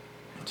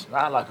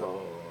not like a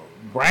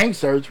brain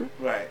surgery.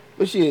 Right.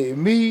 But shit,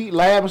 me,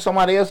 Lab, and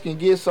somebody else can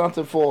get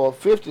something for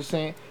 50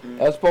 cents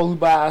as opposed to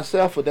buy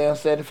ourselves for damn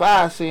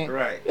 75 cents.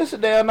 Right. It's a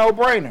damn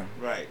no-brainer.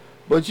 Right.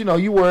 But, you know,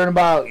 you worrying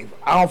about,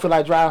 I don't feel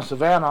like driving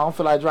Savannah, I don't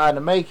feel like driving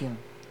to Macon.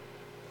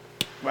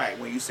 Right,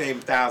 when you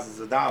save thousands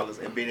of dollars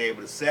and being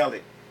able to sell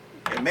it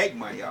and make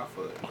money off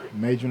of it.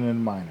 Majoring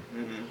and minor.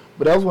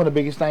 But that was one of the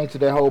biggest things to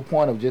that whole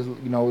point of just,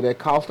 you know, that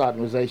cost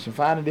optimization,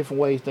 finding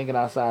different ways, thinking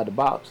outside the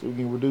box so you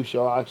can reduce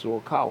your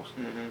actual cost.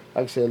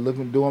 Like I said,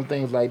 doing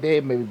things like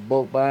that, maybe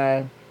bulk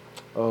buying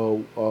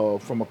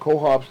from a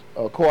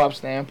co-op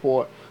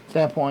standpoint,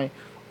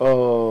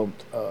 looking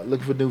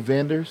for new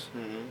vendors,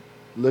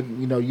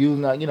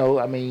 using, you know,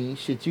 I mean,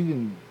 shit, you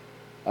can,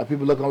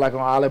 people looking like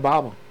on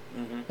Alibaba.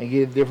 And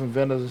get different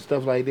vendors and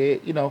stuff like that,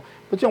 you know.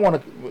 But you don't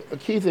want to. A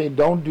key thing: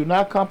 do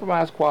not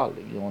compromise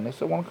quality. You don't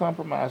necessarily want to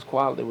compromise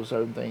quality with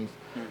certain things,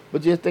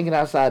 but just thinking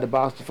outside the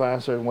box to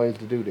find certain ways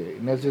to do that.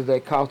 And that's just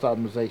that cost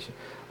optimization.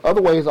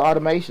 Other ways: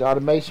 automation,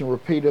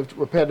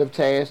 repetitive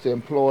tasks to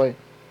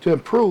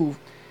improve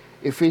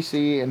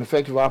efficiency and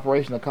effective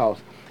operation of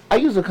costs. I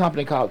use a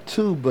company called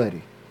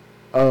TubeBuddy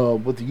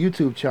with the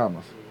YouTube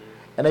channels,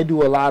 and they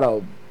do a lot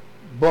of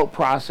bulk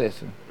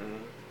processing.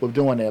 With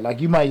doing that,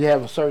 like you might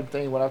have a certain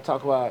thing when I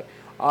talk about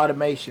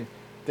automation,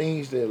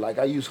 things that like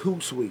I use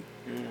Hootsuite,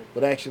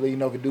 but actually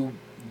could do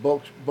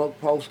bulk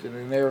posting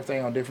and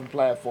everything on different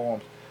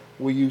platforms.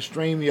 We use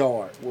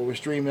StreamYard, where we're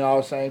streaming all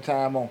at the same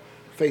time on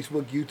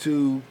Facebook,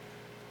 YouTube,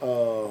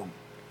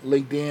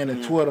 LinkedIn,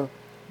 and Twitter.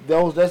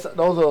 Those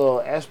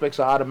are aspects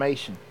of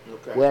automation.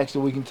 Okay. Where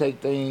actually we can take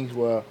things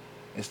where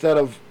instead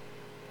of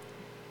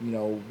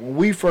when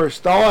we first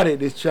started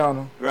this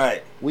channel,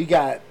 right, we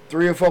got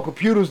 3 or 4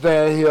 computers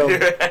down here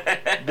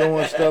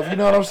doing stuff. You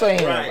know what I'm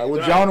saying? Right, like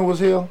when Jonah was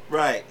here,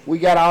 right, we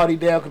got all these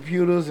damn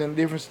computers and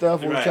different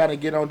stuff. We were trying to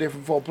get on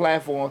different 4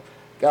 platforms,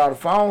 got all the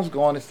phones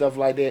going and stuff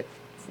like that.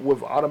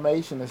 With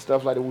automation and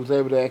stuff like that, we was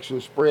able to actually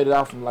spread it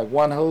out from like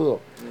one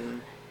hub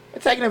and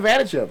taking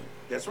advantage of it.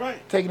 That's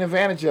right. Taking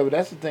advantage of it.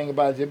 That's the thing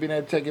about it. Just being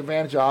able to take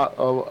advantage of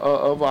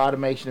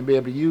automation and be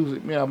able to use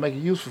it, make it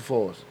useful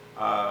for us.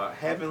 I'm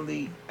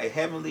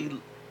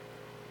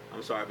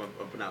sorry if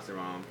I'm pronouncing it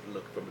wrong.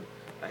 Look for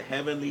a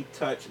Heavenly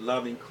Touch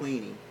Loving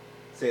Cleaning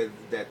says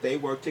that they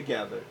work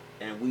together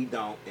and we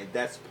don't, and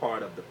that's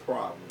part of the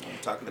problem. I'm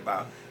talking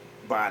about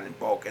buying in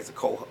bulk as a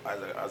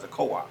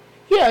co-op.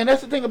 Yeah, and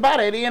that's the thing about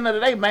it. At the end of the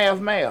day,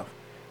 math.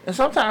 And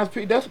sometimes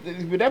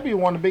that be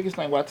one of the biggest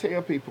things I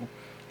tell people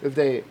is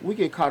that we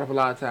get caught up a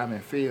lot of time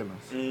in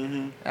feelings.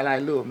 And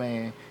like, look,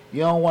 man, you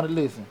don't want to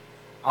listen.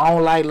 I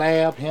don't like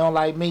Lab, he don't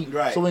like me,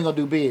 right, so we ain't gonna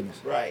do business.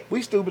 Right.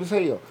 We stupid as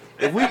hell.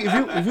 If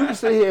you can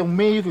sit here and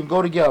me and you can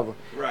go together,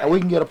 right, and we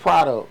can get a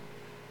product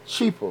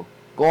cheaper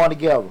going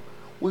together,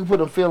 we can put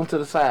them feelings to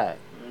the side.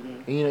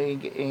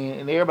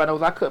 And everybody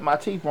knows I cut my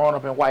teeth growing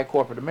up in white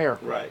corporate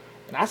America. Right.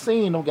 And I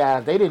seen them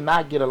guys, they did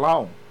not get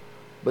along.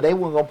 But they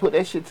weren't gonna put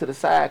that shit to the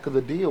side because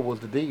the deal was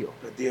the deal.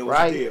 The deal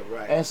was the deal,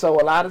 right. And so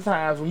a lot of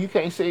times when you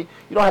can't see,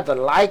 you don't have to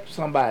like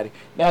somebody.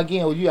 Now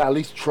again, you gotta at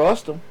least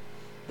trust them.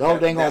 The whole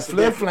thing gonna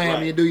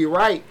flip-flam you and do you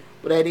right.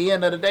 But at the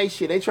end of the day,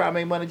 shit, they try to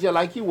make money just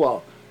like you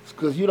are.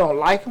 Because you don't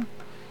like them.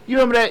 You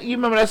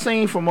remember that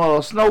scene from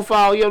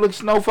Snowfall? You ever look at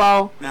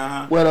Snowfall?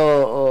 Uh-huh.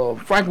 Where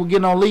Frank was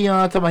getting on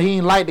Leon, talking about he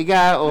didn't like the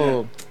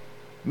guy,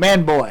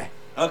 Man Boy.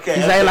 Okay.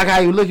 He said, like how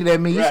you looking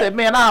at me. Right. He said,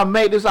 man, I'll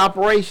make this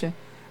operation.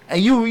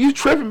 And you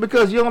tripping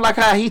because you don't like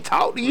how he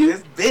talked to you.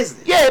 It's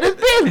business. Yeah, this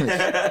business.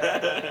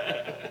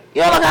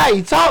 You don't like how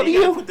he talked to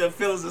you. Put the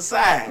feelings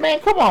aside. Man,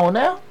 come on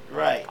now.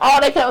 Right. All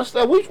that kind of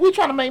stuff. We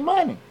trying to make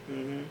money.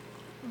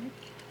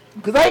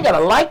 Because I ain't got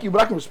to like you,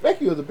 but I can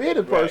respect you as a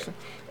business person.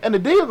 And the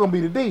deal going to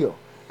be the deal.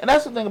 And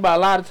that's the thing about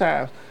a lot of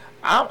times.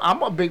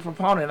 I'm a big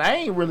proponent. I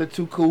ain't really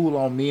too cool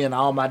on me and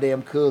all my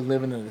damn cousins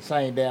living in the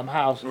same damn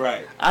house.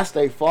 Right. I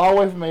stay far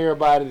away from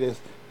everybody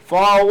that's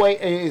far away.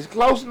 It's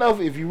close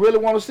enough. If you really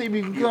want to see me,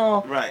 you can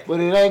come. Right.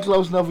 But it ain't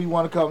close enough if you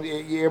want to come.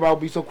 Everybody will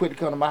be so quick to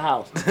come to my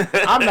house.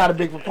 I'm not a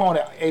big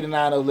proponent of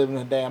 89 of living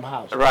in a damn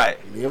house. Right.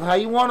 Live how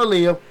you want to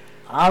live.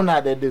 I'm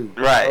not that dude.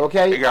 Right.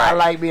 Okay? Right. I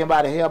like being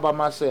by the hell by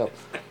myself.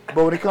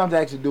 But when it comes to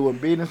actually doing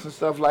business and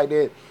stuff like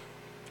that,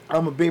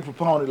 I'm a big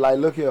proponent. Like,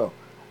 look here.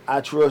 I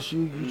trust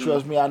you. You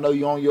trust me. I know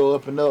you on your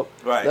up and up.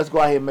 Right. Let's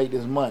go out here and make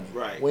this money.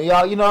 Right. When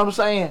y'all, you know what I'm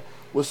saying?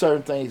 With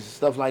certain things and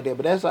stuff like that.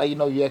 But that's how you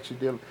know you actually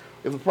dealing.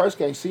 If a person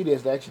can't see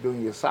this, they're actually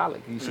doing you a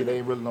solid. You see, they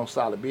ain't really no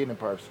solid business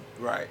person.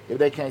 Right. If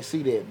they can't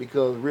see that,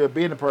 because real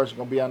business person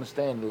gonna be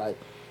understanding. Like,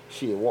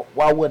 shit,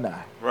 why wouldn't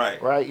I?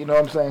 Right. Right. You know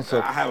what I'm saying?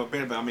 So I have a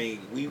bit of. I mean,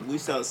 we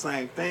sell the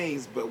same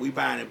things, but we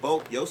buying in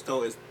bulk. Your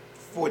store is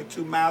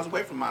 42 miles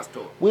away from my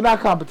store. we're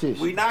not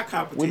competition. We not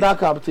competition. We're not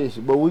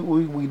competition, but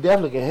we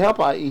definitely can help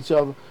out each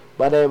other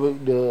by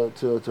able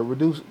to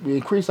reduce,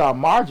 increase our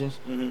margins,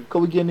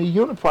 because we getting the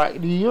unit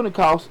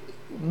cost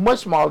much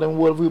smaller than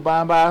what if we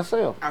buying by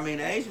ourselves. I mean,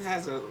 the Asian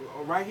has a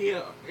right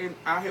here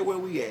out here where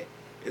we at.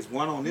 It's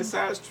one on this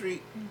side of the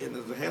street, and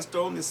there's a head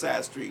store on this side of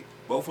the street.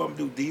 Both of them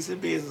do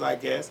decent business, I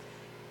guess,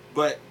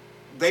 but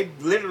they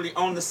literally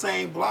on the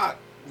same block,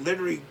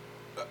 literally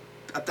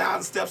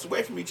 1,000 steps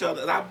away from each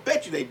other, and I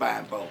bet you they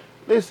buying both.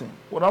 Listen,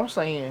 what I'm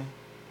saying,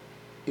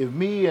 if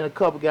me and a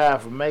couple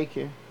guys from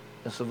Macon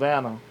and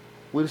Savannah,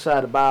 we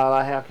decide to buy all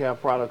our hair care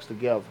products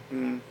together,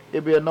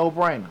 it'd be a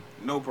no-brainer.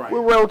 No brainer. We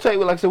rotate,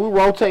 like I said, we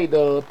rotate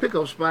the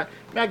pickup spot.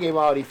 Man, I gave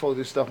all these folks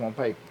this stuff on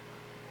paper.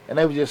 And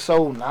they were just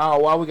so, no,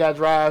 why we got to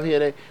drive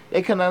here?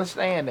 They couldn't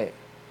understand that.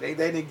 They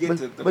didn't get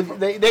to the... But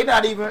they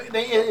not even,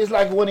 it's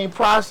like when they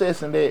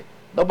processing that,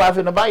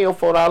 nobody finna buy your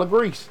 $4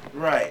 grease.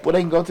 Right. Well,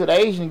 they can go to the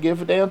Asian and get it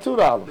for damn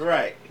 $2.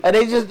 Right. And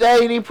they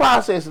ain't even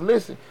processing.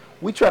 Listen,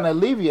 we trying to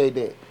alleviate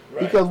that.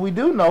 Right. Because we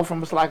do know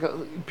from, it's like,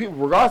 people,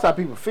 regardless how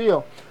people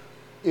feel,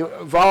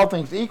 if all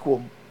things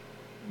equal,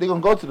 they're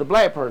going to go to the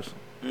black person.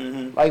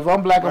 Like if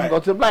I'm black, I'm going to go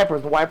to the black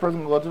person. The white person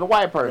going to go to the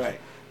white person. Right.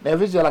 Now,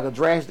 if it's just like a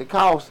drastic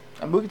cost,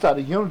 and we can talk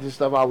the unity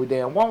stuff all we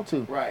damn want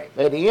to. Right.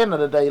 At the end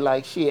of the day,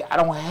 like, shit, I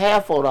don't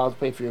have $4 to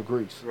pay for your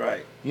grease.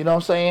 Right. You know what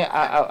I'm saying?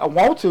 I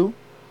want to,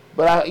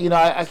 but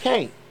I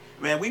can't.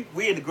 Man, we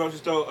in the grocery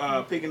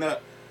store picking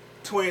up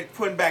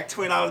putting back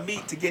 $20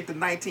 meat to get the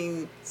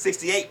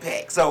 1968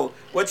 pack. So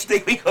what you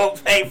think we gonna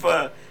pay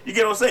for? You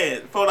get what I'm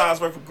saying?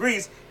 $4 worth of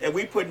grease, and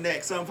we putting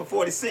that something for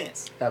 40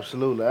 cents.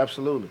 Absolutely,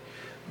 absolutely.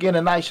 Again,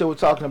 tonight show we're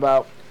talking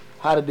about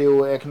how to deal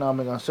with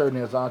economic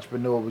uncertainty as an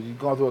entrepreneur. We're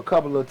going through a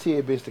couple of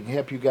tidbits that can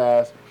help you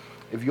guys.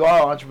 If you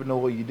are an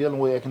entrepreneur, you're dealing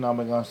with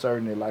economic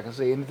uncertainty. Like I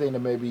say, anything that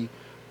may be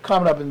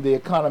coming up in the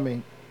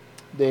economy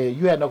that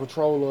you had no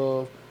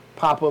control of,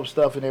 pop-up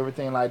stuff and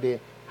everything like that,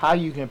 how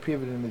you can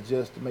pivot and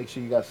adjust to make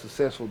sure you got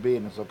successful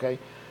business, okay?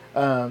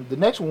 The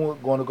next one we're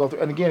going to go through,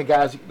 and again,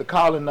 guys, the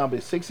call-in number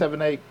is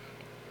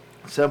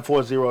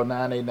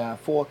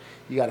 678-740-9894.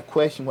 You got a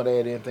question, want to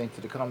add anything to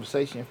the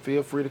conversation,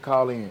 feel free to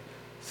call in,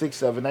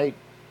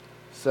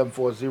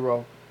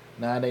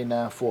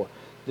 678-740-9894.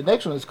 The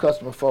next one is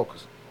customer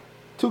focus.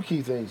 Two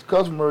key things: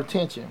 customer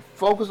retention.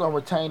 Focus on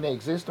retaining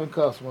existing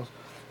customers,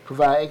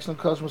 provide excellent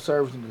customer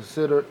service, and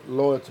consider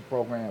loyalty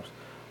programs.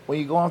 When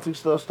you're going through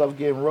stuff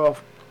getting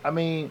rough, I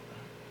mean,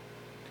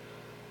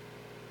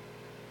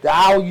 the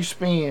hour you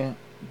spend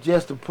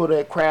just to put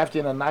that craft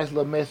in a nice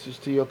little message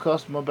to your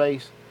customer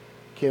base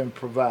can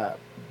provide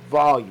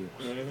volumes.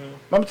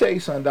 Let me tell you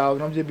something, dog,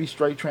 and I'm just be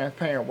straight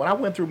transparent. When I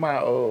went through my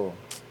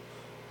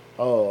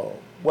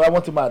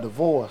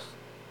divorce,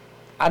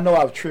 I know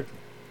I was tripping,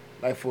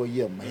 like for a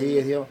year. My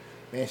head here,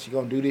 man, she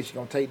gonna do this, she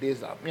gonna take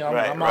this.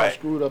 I'm all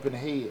screwed up in the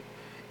head.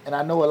 And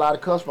I know a lot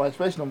of customers,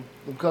 especially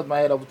them customers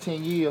I had over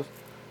 10 years,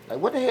 like,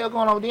 what the hell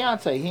going on with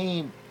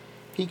Deontay?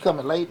 He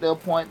coming late to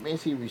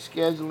appointments, he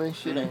rescheduling,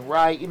 shit ain't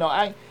right. You know,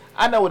 I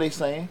know what they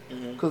saying,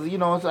 because, you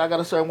know, I got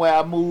a certain way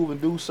I move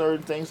and do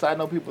certain things, so I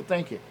know people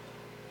thinking.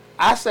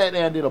 I sat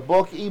there and did a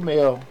bulk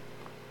email.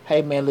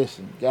 Hey, man,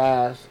 listen,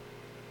 guys,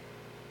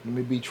 let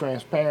me be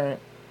transparent.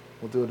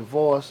 Went through a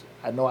divorce.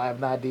 I know I have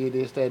not did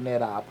this, that, and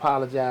that. I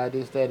apologize,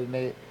 this, that, and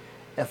that.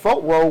 And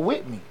folk roll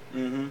with me.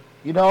 You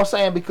know what I'm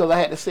saying? Because I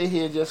had to sit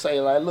here and just say,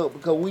 like, look,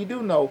 because we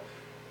do know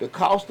the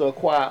cost to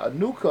acquire a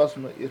new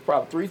customer is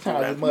probably 3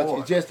 times as much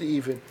as just to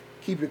even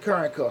keep your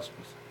current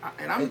customers.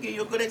 And I'm going to give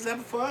you a good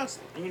example for us.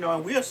 You know,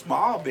 and we're a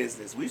small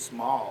business. We're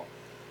small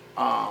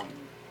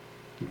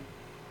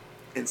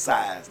in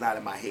size, not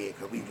in my head,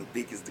 because we the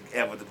biggest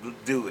ever to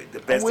do it, the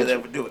best to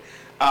ever do it.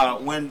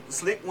 When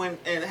Slick went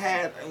and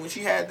when she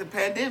had the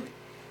pandemic,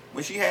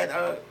 when she had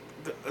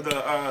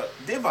the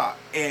DIVOC,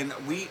 and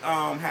we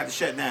had to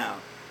shut down.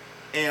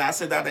 And I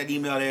sent out that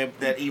email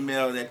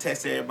that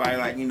text everybody,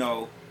 like, you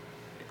know,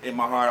 in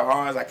my heart of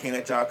hearts, I can't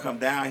let y'all come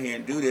down here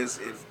and do this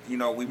if, you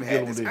know, we've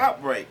had this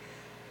outbreak.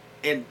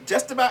 And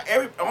just about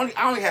I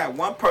only had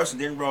one person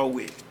didn't roll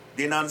with me.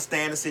 didn't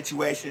understand the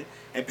situation,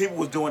 and people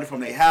was doing it from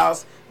their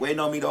house, waiting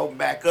on me to open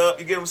back up.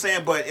 You get what I'm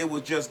saying? But it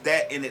was just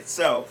that in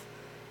itself.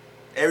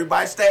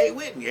 Everybody stayed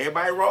with me.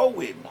 Everybody rolled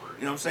with me.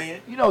 You know what I'm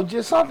saying? You know,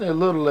 just something as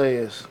little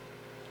as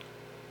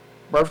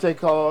birthday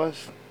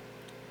cards,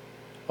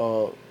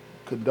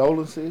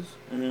 condolences,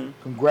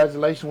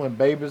 congratulations when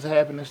babies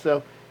happen and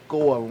stuff,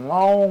 go a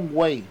long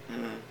way.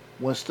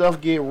 When stuff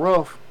get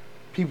rough,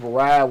 people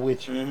ride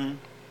with you.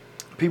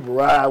 People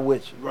ride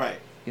with you. Right.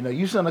 You know,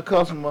 you send a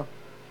customer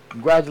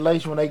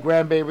congratulations when their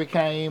grandbaby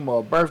came, or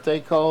a birthday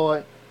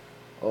card,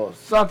 or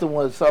something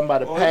when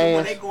somebody or passed.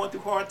 When they going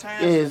through hard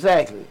times. Yeah,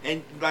 exactly.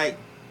 And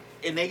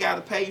they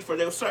gotta pay for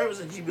their service,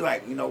 and you be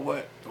like, you know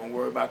what? Don't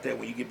worry about that.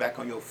 When you get back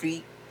on your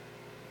feet,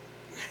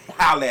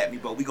 holler at me,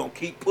 but we gonna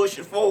keep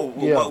pushing forward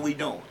with what we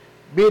doing.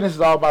 Business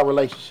is all about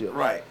relationships.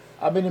 Right.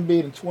 I've been in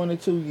business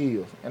 22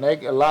 years, and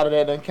a lot of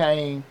that done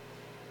came.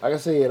 Like I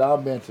said,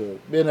 I've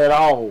been at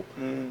all.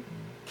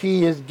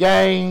 Kids,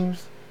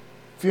 games,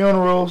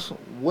 funerals,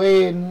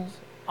 weddings,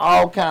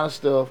 all kind of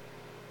stuff.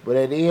 But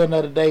at the end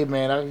of the day,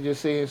 man, I can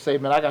just say,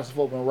 man, I got some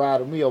folk been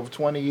riding with me over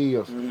 20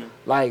 years.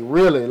 Like,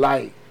 really,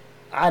 like,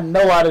 I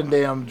know I done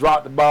damn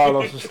dropped the ball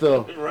on some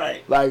stuff.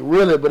 Right. Like,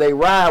 really, but they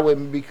ride with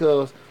me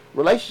because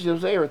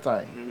relationships are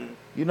everything.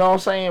 You know what I'm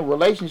saying?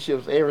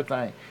 Relationships are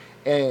everything.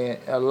 And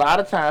a lot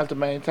of times to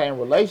maintain a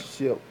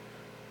relationship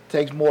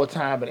takes more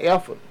time and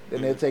effort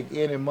than it take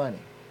any money.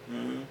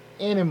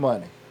 Any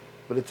money.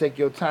 But it take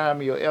your time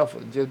and your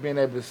effort. Just being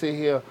able to sit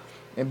here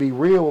and be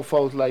real with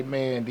folks like,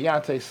 man,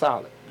 Deontay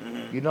solid.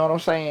 You know what I'm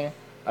saying?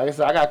 Like I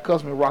said, I got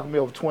customers rocking me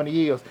over 20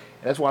 years.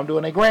 And that's why I'm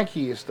doing their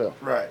grandkids stuff.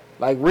 Right.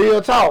 Like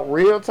real talk,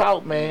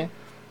 man.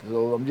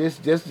 So I'm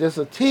just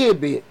a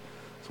tidbit.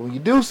 So when you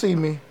do see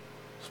me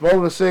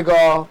smoking a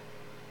cigar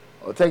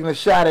or taking a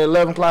shot at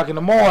 11 o'clock in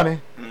the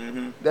morning,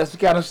 that's the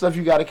kind of stuff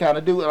you got to kind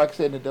of do. Like I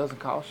said, it doesn't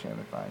cost you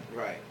anything.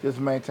 Right. Just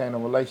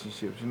maintaining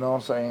relationships. You know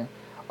what I'm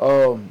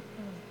saying?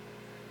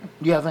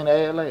 You have anything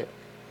to add later?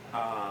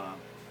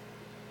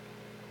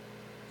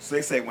 So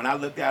they say when I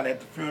look out at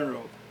the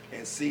funeral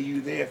and see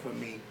you there for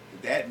me,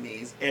 that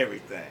means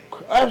everything.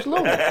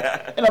 Absolutely.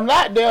 And I'm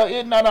not there.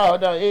 And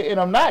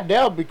I'm not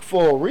there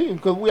for a reason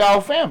because we all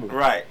family.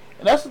 Right.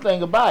 And that's the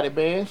thing about it,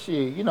 man.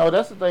 Shit, you know,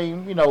 that's the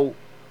thing. You know,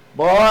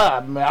 boy,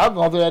 I'm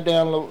going through that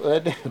damn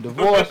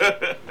divorce.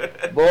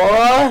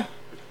 Boy,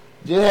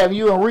 just have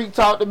you and Reek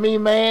talk to me,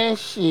 man.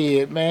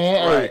 Shit,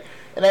 man. Right. Hey,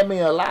 and that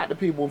means a lot to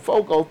people. When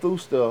folk go through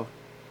stuff,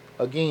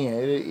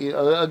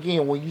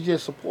 again, when you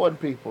just supporting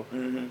people,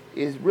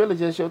 it's really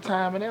just your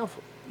time and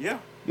effort. Yeah.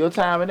 Your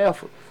time and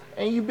effort.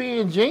 And you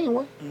being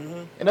genuine.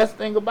 And that's the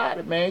thing about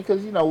it, man.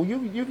 Because, you know,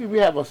 you can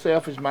have a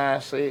selfish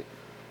mindset.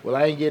 Well,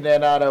 I ain't getting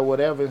that out of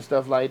whatever and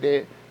stuff like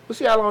that. But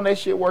see how long that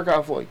shit work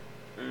out for you.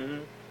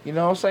 You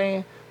know what I'm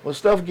saying? When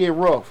stuff get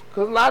rough.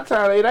 Because a lot of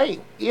times it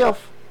ain't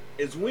if.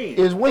 It's when.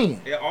 It's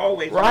when. It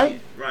always right?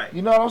 Wins. Right.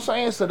 You know what I'm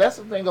saying? So that's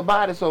the thing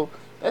about it. So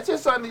that's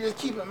just something to just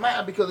keep in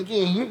mind. Because,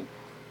 again,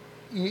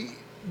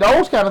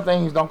 those kind of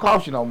things don't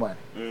cost you no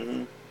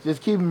money.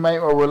 Just keeping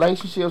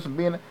relationships and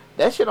being...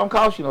 That shit don't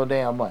cost you no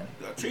damn money.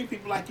 Treat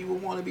people like you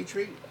would want to be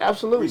treated.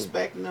 Absolutely.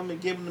 Respecting them and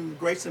giving them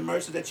grace and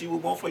mercy that you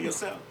would want for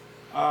yourself.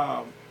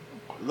 A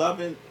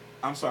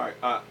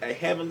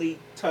Heavenly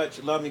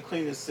Touch Loving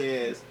Cleaner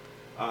says,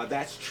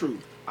 that's true.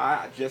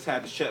 I just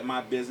had to shut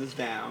my business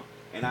down,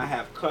 and I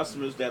have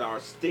customers that are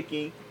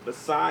sticking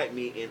beside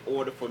me in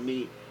order for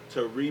me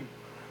to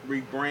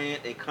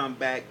rebrand and come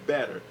back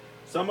better.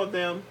 Some of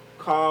them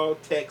call,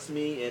 text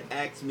me, and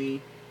ask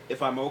me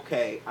if I'm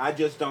okay. I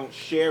just don't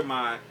share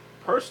my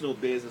personal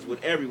business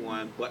with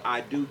everyone, but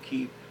I do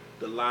keep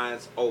the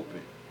lines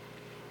open.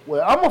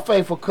 Well, I'm a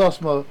faithful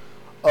customer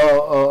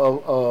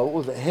what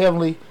was it,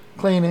 Heavenly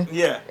Cleaning?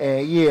 Yeah.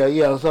 And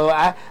yeah. So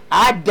I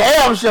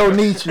damn sure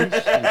need you.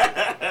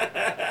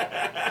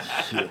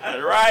 Shit.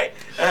 Right?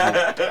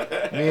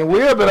 Shit. Me and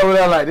Will been over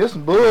there like, this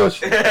some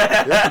bullshit.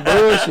 This some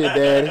bullshit,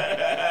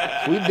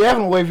 Daddy. We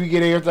definitely wait for you to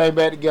get everything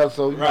back together.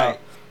 So, you know,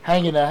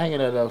 hang in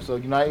there, though. So,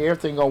 you know,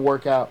 everything going to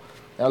work out.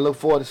 And I look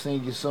forward to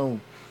seeing you soon.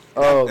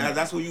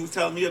 That's what you was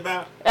telling me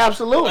about?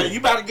 Absolutely. You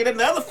about to get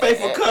another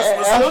faithful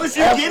customer as soon as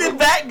you get it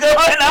back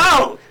going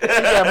on.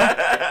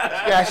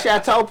 She got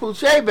Chateau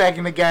Pouche back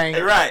in the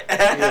game. Right.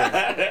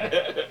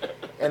 Yeah.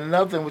 And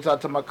another thing we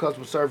talk about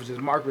customer service is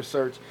market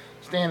research.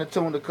 Staying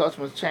attuned to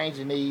customers'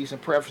 changing needs and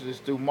preferences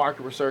through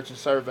market research and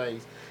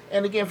surveys.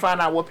 And again, find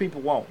out what people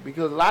want.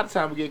 Because a lot of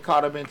times we get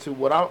caught up into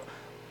what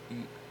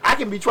I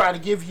can be trying to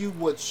give you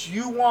what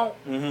you want.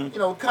 You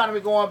know, economy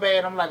going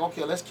bad. I'm like,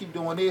 okay, let's keep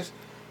doing this.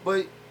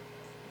 But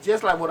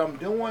just like what I'm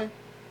doing,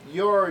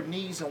 your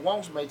needs and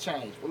wants may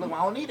change. Well, look,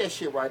 I don't need that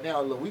shit right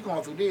now. Look, we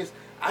going through this.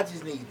 I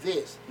just need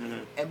this.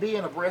 And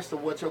being abreast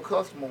of what your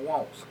customer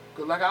wants.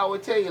 Because like I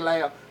always tell you,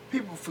 like,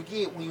 people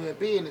forget when you're in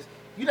business,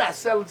 you're not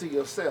selling to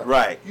yourself.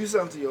 Right. You're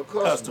selling to your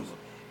customers.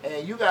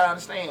 And you got to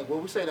understand,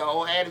 what we say, the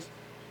old adage,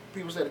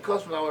 people say the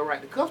customer's always right.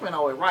 The customer ain't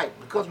always right.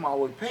 The customer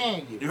always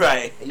paying you.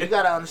 Right. And you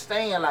got to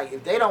understand, like,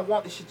 if they don't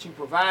want the shit you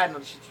provide or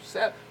the shit you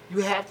sell,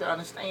 you have to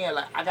understand,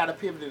 like, I got to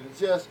pivot and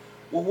adjust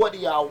well, what do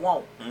y'all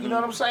want? You know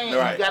what I'm saying?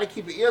 Right. You got to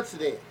keep an ear to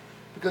that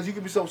because you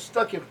can be so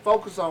stuck and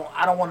focused on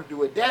I don't want to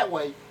do it that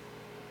way.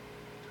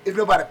 If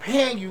nobody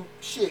paying you,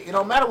 shit, it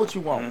don't matter what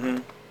you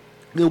want.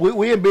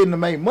 We ain't bidding to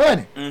make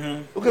money.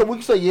 Okay, we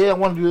can say, yeah, I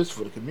want to do this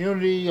for the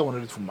community. I want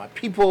to do this for my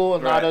people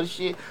and all that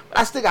shit. But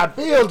I still got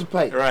bills to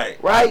pay.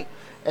 Right?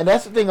 And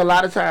that's the thing a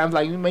lot of times,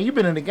 like, man, you've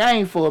been in the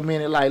game for a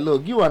minute. Like,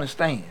 look, you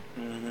understand.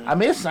 I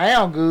mean, it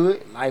sound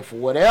good, like, for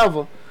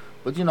whatever.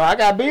 But, you know, I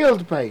got bills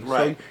to pay.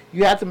 Right. So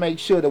you have to make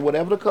sure that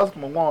whatever the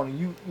customer wants,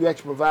 you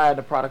actually provide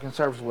the product and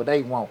service what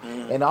they want.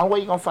 And the only way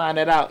you're going to find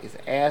that out is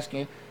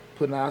asking,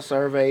 putting out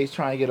surveys,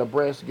 trying to get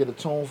abreast, get a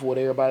tune for what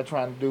everybody's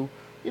trying to do.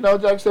 You know,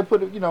 like I said,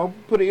 put it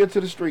ear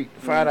to the street,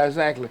 find out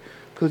exactly.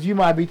 Because you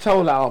might be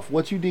told off.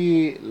 What you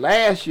did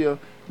last year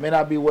may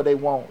not be what they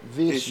want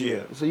this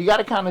year. So you got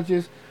to kind of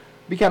just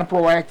be kind of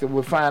proactive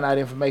with finding out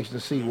information to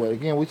see what.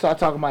 Again, we start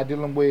talking about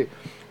dealing with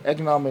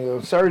economic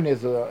uncertainty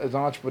as an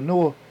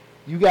entrepreneur.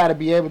 You got to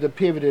be able to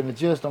pivot and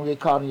adjust. Don't get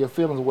caught in your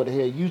feelings of what the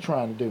hell you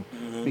trying to do.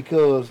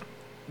 Because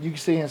you can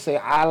sit here and say,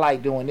 I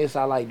like doing this,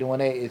 I like doing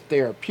that. It's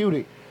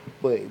therapeutic.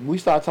 But we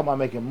start talking about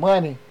making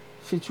money.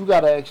 Shit, you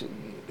got to actually,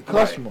 the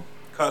customer.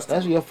 That's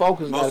where your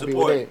focus got to be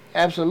with that.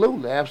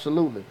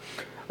 Absolutely.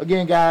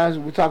 Again, guys,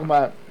 we're talking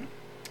about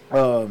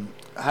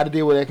how to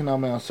deal with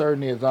economic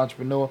uncertainty as an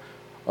entrepreneur.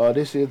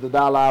 This is the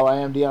Dollar Hour. I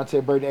am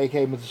Deontay Burton,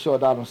 a.k.a. Mr.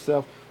 Short Dollar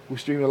himself. We're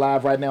streaming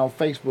live right now on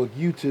Facebook,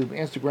 YouTube,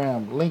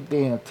 Instagram,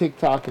 LinkedIn,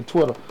 TikTok, and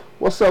Twitter.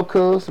 What's up,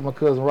 cuz? My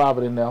cousin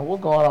Robert in there.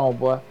 What's going on,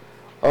 boy?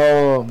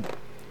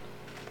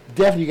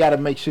 Definitely got to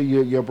make sure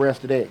you're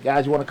abreast of that.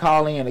 Guys, you want to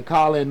call in. The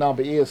call-in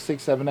number is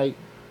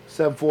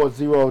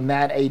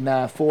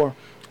 678-740-9894.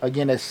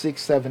 Again, that's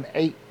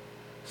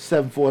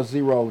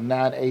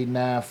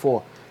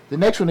 678-740-9894. The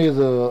next one is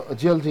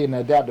agility and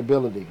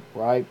adaptability,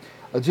 right?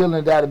 Agility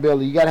and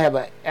adaptability. You got to have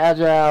an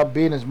agile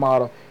business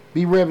model.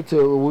 Be ready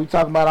to, we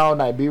talking about all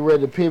night, be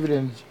ready to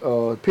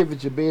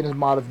pivot your business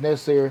model if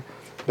necessary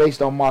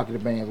based on market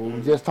demands. What we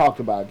just talked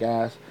about,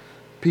 guys.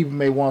 People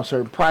may want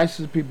certain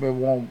prices. People may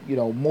want,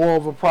 more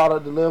of a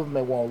product delivered,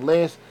 may want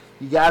less.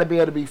 You got to be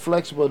able to be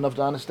flexible enough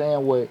to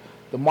understand what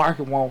the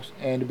market wants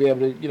and to be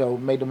able to,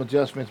 make them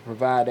adjustments to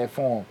provide that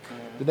for them.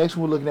 The next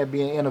one we're looking at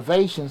being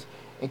innovations.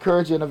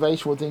 Encourage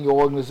innovation within your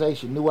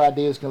organization. New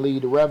ideas can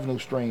lead to revenue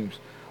streams.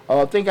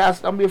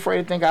 Don't be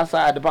afraid to think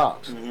outside the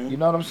box. You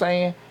know what I'm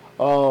saying?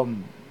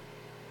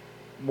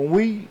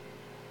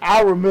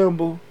 I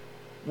remember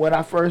when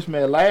I first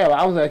met Lab,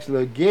 I was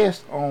actually a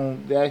guest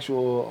on the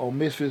actual on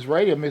Misfits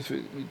Radio,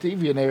 Misfits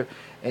TV in there,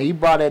 and he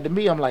brought that to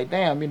me. I'm like,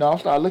 damn, I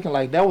started looking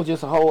like that was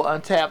just a whole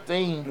untapped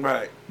thing.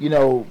 Right.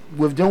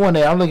 With doing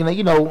that, I'm looking at,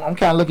 I'm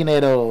kind of looking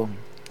at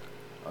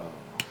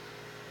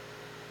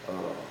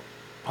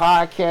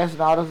podcasts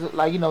and all this,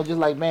 like, just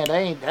like,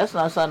 man, that's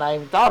not something I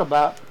even thought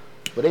about.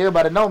 But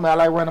everybody know me. I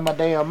like running my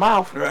damn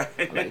mouth. Right.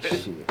 I'm like,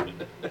 shit.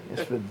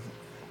 It's been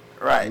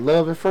right.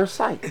 Love at first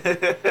sight.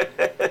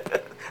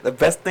 The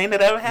best thing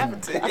that ever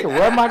happened to you. I can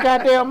run my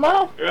goddamn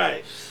mouth.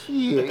 Right.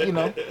 Shit,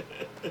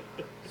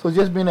 So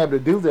just being able to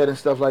do that and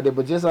stuff like that,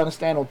 but just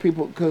understand when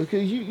people, because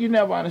you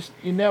never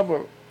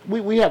understand,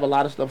 we have a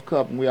lot of stuff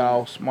covered and we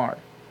all smart.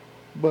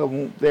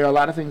 But there are a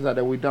lot of things out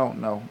there we don't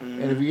know.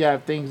 And if you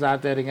have things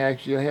out there that can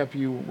actually help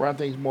you run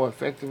things more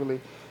effectively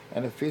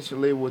and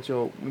efficiently with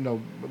your,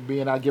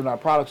 being out, giving out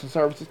products and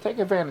services, take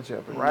advantage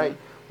of it, right?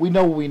 We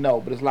know what we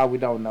know, but it's a lot we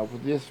don't know.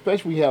 But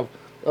especially when you have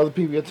other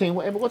people in your team.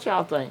 Hey, what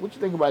y'all think? What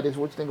you think about this?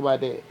 What you think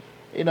about that?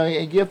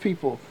 And give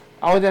people,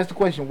 I always ask the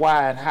question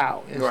why and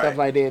how and stuff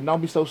like that. And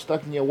don't be so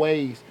stuck in your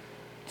ways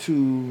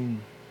to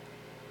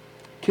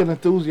kill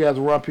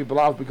enthusiasm, run people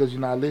off because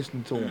you're not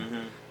listening to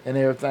them and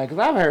everything. Because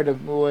I've heard of,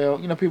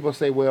 people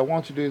say, well, why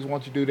don't you do this, why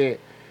don't you do that?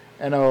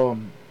 And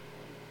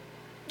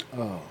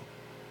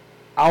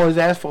I always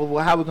ask for,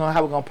 well, how we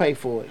gonna pay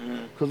for it?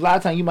 Because a lot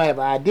of times you might have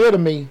an idea to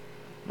me,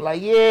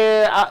 like,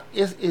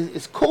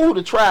 it's cool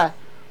to try,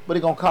 but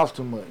it's gonna cost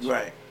too much.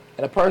 Right.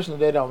 And a person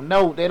they don't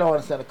know, they don't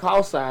understand the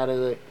cost side of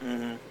it,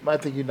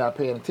 might think you're not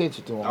paying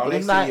attention to them. All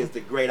they see is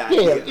the great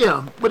idea.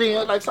 Yeah. But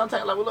then, like,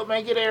 sometimes, like, well, look,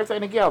 man, get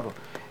everything together.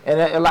 And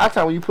a lot of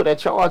times when you put that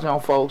charge on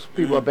folks,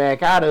 people are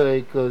back out of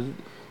it because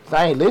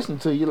I ain't listening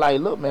to you.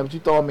 Like, look, man, but you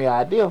throwing me an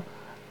idea.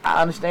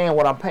 I understand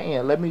what I'm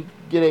paying. Let me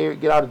get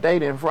all the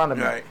data in front of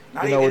me. Right.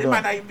 It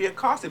might not even be a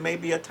cost. It may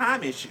be a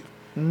time issue.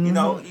 You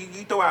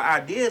throw out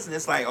ideas and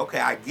it's like, okay,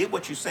 I get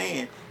what you're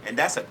saying, and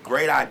that's a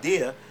great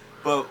idea,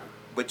 but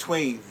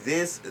between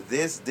this, and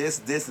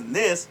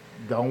this,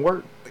 don't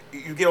work.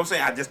 You get what I'm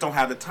saying? I just don't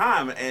have the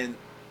time, and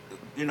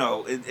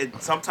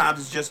it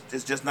sometimes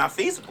it's just not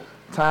feasible.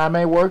 Time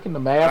ain't working. The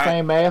math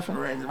ain't mathing.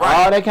 Right.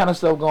 All that kind of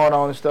stuff going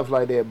on and stuff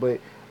like that.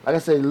 But like I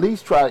said, at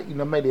least try,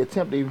 make the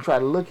attempt to even try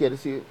to look at it,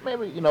 see,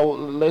 maybe,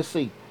 let's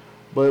see.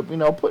 But,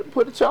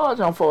 put a charge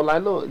on for it.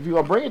 Like, look, if you're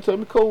going to bring it to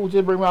me, cool,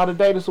 just bring me all the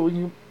data so we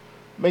can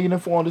make an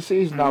informed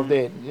decision off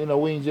that.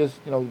 We ain't just,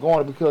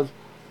 going because,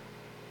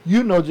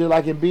 just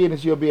like in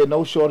business, you'll be at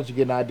no shortage of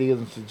getting ideas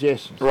and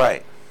suggestions.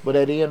 Right. But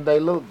at the end of the day,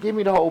 look, give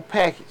me the whole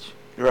package.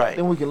 Right.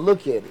 Then we can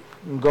look at it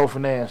and go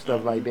from there and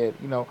stuff like that,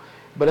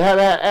 But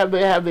have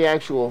the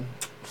actual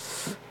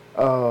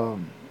the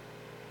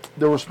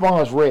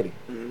response ready.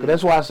 Cause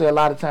that's why I say a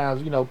lot of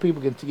times,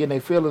 people can get in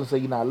their feelings and say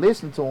you're not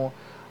listening to them.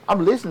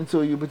 I'm listening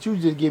to you, but you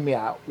just give me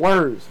out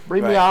words.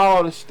 Bring me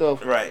all this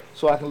stuff,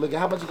 so I can look at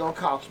how much it's gonna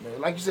cost me.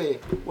 Like you said,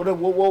 what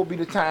would be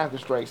the time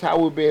constraints? How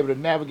we'll be able to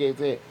navigate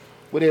that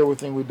with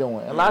everything we're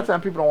doing. And a lot of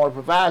times people don't want to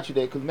provide you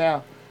that because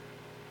now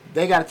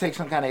they got to take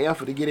some kind of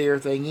effort to get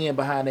everything in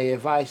behind their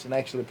advice and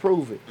actually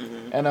prove it.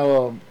 And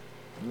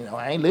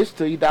I ain't listening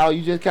to you, dog.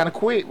 You just kind of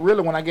quit,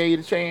 really, when I gave you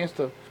the chance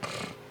to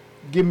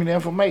give me the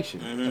information,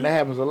 and that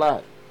happens a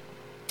lot.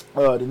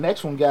 The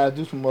next one, guys,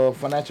 do some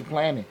financial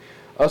planning.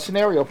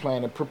 Scenario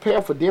planning.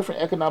 Prepare for different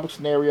economic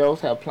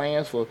scenarios. Have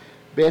plans for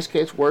best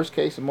case, worst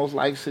case, and most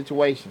likely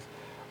situations.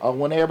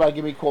 When everybody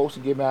give me quotes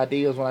and give me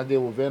ideas when I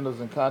deal with vendors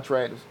and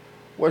contractors,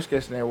 worst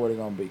case scenario, what it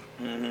going to be?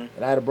 And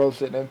I had a brother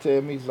sitting there and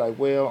tell me, he's like,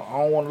 well, I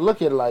don't want to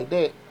look at it like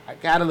that. I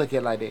got to look at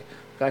it like that.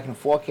 I can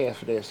forecast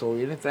for that. So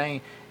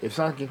anything, if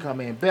something can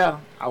come in better,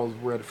 I was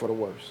ready for the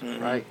worst,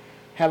 right?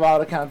 Have all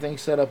the kind of things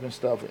set up and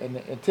stuff.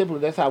 And typically,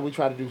 that's how we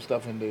try to do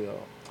stuff in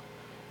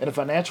the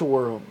financial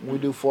world. We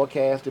do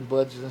forecasts and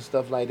budgets and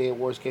stuff like that,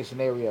 worst case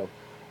scenario.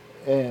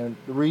 And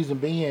the reason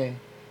being,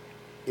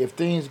 if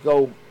things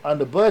go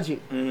under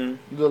budget, you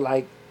look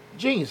like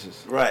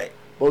geniuses. Right.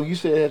 Well, you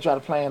sit there and try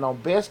to plan on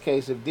best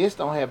case. If this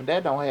don't happen,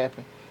 that don't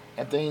happen,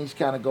 and things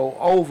kind of go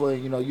over,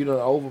 you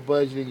over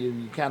budgeting,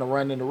 you kind of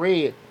run in the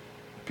red,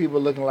 people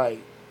are looking like,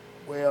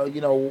 well,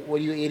 what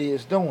are you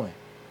idiots doing?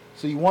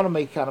 So you want to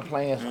make kind of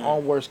plans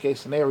on worst case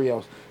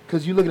scenarios.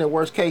 Because you're looking at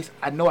worst case,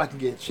 I know I can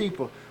get it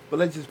cheaper, but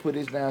let's just put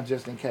this down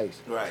just in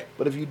case. Right.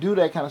 But if you do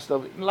that kind of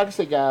stuff, like I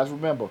said, guys,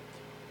 remember,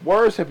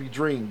 words help you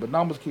dream, but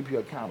numbers keep you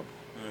accountable.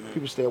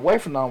 People stay away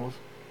from numbers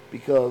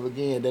because,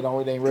 again, they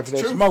ain't ready for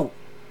that smoke.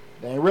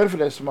 They ain't ready for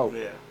that smoke.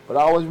 Yeah. But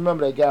always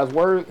remember that, guys.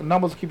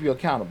 Numbers keep you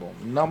accountable.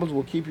 Numbers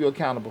will keep you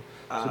accountable.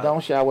 So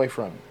don't shy away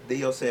from it.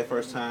 Theo said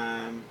first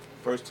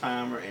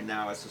timer, and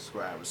now a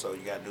subscriber. So you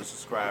got to do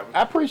subscriber.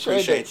 I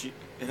appreciate you.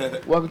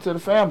 Welcome to the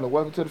family.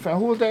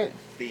 Who was that?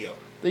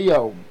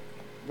 Theo.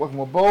 Welcome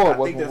aboard.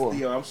 I think that's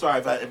Theo. I'm sorry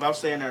if I'm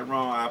saying that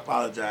wrong. I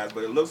apologize,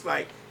 but it looks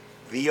like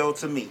Theo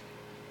to me.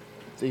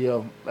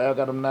 Theo, I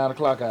got them 9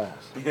 o'clock eyes.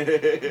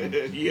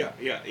 Yeah.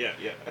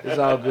 It's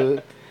all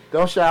good.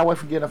 Don't shy away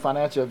from getting a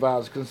financial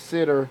advisor.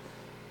 Consider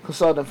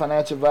consulting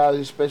financial advisors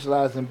who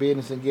specialize in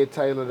business and get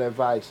tailored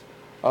advice.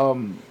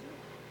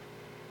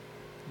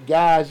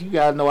 Guys, you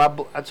guys know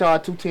I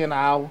charge $210 an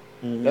hour.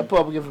 That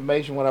public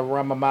information when I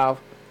run my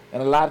mouth,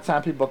 and a lot of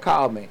times people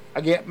call me.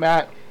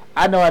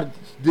 I know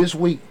this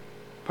week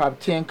probably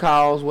 10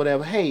 calls,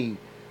 whatever. Hey,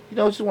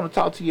 just want to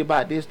talk to you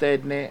about this, that,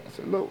 and that. I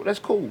said, look, that's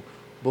cool.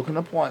 Book an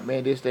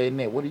appointment, this, that, and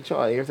that. What do you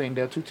charge? Everything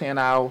there, $210 an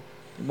hour,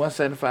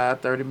 $175,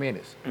 30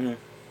 minutes.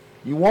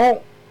 You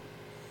want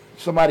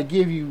somebody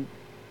give you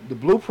the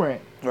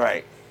blueprint,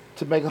 right,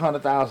 to make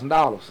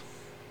 $100,000,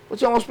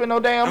 but you don't spend no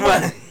damn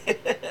money.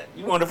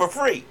 You want it for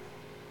free.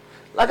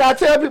 Like I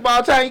tell people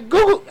all the time,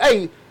 Google.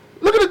 Hey,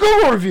 look at the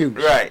Google reviews.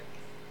 Right.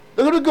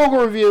 Look at the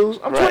Google reviews.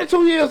 I'm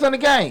 22 years in the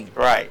game.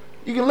 Right.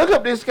 You can look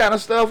up this kind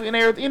of stuff and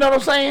everything. You know what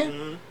I'm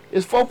saying?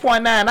 It's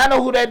 4.9. I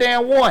know who that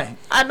damn won.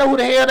 I know who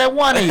the hell that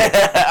one is.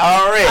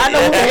 Already. I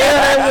know who the hell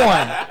that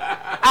won.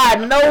 I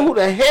know who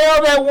the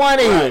hell that one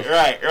is.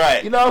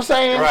 Right. You know what I'm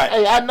saying? Right.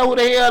 Hey, I know who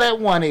the hell that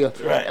one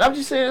is. Right. And I'm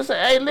just saying,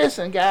 hey,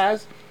 listen,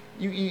 guys,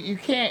 you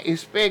can't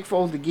expect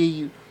folks to give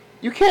you.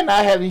 You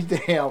cannot have these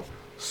damn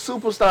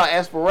superstar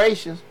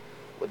aspirations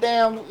with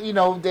damn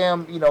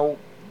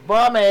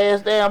bum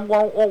ass damn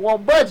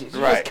won't budgets.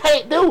 You just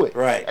can't do it.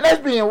 Right. And that's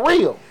being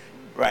real.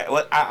 Right.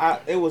 Well,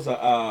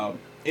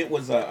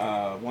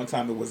 one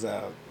time it was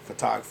a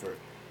photographer.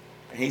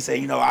 And he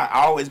said, I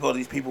always go to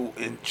these people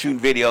and shooting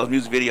videos,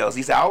 music videos.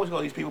 He said, I always go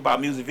to these people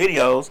about music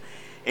videos.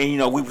 And,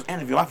 we was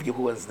interviewing, I forget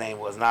who his name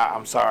was now,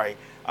 I'm sorry.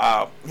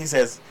 He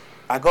says,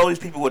 I go to these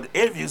people with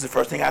interviews, the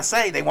first thing I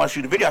say, they want to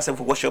shoot a video. I said,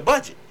 well, what's your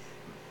budget?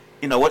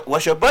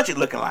 What's your budget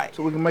looking like?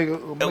 So we can make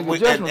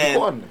adjustments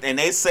accordingly. And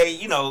they say,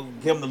 give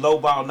him the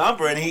lowball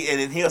number, and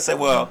he'll say,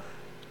 well,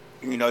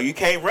 you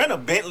can't rent a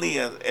Bentley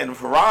and a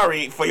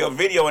Ferrari for your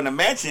video in the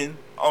mansion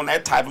on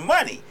that type of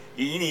money.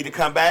 You need to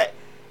come back.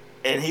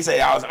 And he said,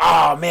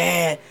 oh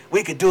man,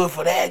 we could do it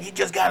for that. You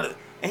just gotta.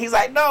 And he's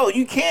like, no,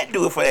 you can't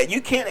do it for that.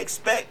 You can't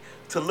expect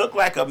to look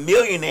like a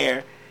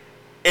millionaire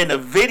in a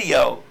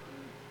video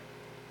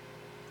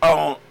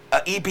on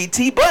an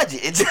EBT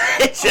budget.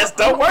 It just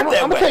don't work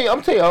that way.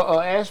 I'm tell you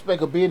an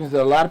aspect of business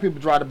that a lot of people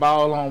drop the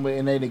ball on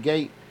and they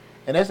negate,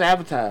 and that's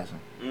advertising.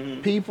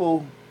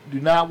 People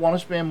do not want to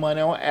spend money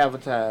on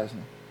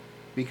advertising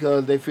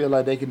because they feel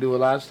like they can do a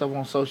lot of stuff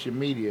on social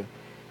media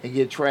and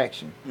get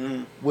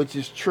traction, which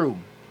is true.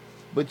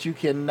 But you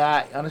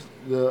cannot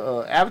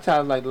the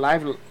advertising like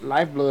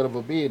lifeblood of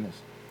a business,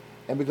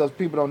 and because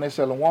people don't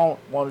necessarily want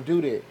to do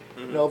that.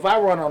 If I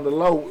run on the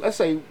low, let's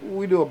say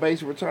we do a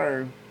basic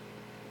return,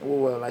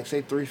 like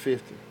say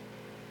 350,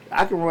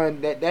 I can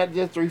run that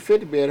just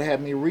 350 be able to have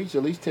me reach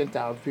at least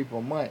 10,000 people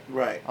a month,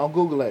 on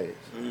Google Ads.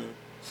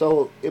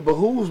 So it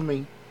behooves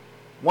me.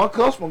 One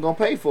customer gonna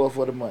pay for it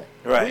for the month.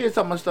 Right. We just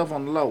talking about stuff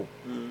on the low,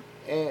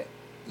 and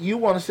you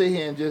want to sit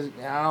here and just,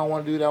 I don't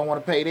want to do that, I don't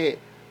want to pay that.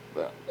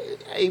 But,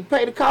 hey,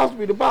 pay the cost to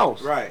be the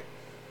boss. Right.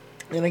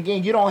 And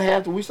again, you don't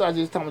have to. We start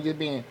just talking about just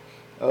being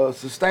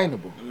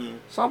sustainable.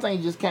 Something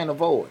you just can't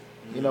avoid.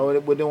 You know,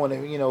 we're doing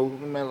it. You know,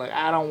 man, like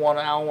I don't want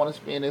to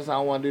spend this. I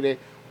don't want to do that.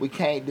 We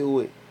can't do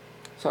it.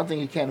 Something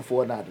you can't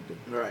afford not to do.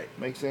 Right.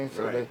 Make sense?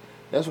 So Right.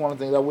 that's one of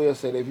the things I will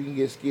say. That if you can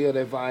get skilled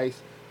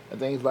advice and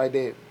things like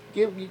that,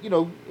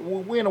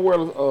 we're in a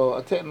world,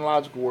 a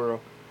technological world,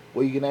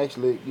 where you can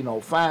actually,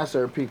 find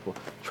certain people.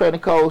 Trading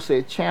Cole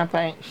said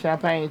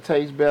champagne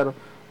tastes better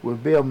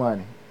with beer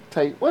money.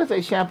 What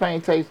does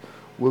champagne taste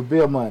with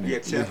beer money?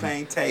 Yeah,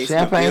 champagne taste.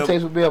 Champagne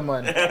tastes with beer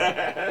money.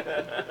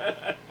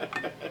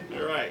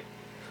 Right.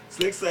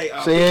 Slick say.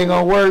 So it ain't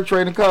gonna work,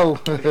 Trading Cole.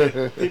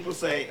 People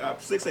say.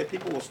 Slick say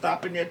people will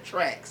stop in their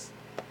tracks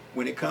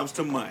when it comes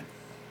to money.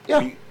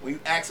 Yeah. When you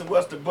ask them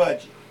what's the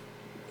budget.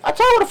 I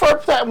told you the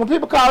first time when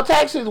people call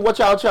taxis, what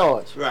y'all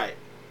charge? Right.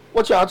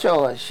 What y'all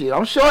charge? Shit,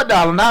 I'm short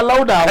dollar, not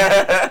low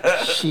dollar.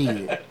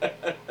 Shit,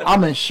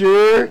 I'm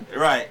insured.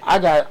 Right. I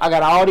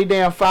got all these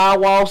damn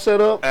firewalls set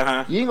up.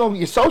 You ain't gonna,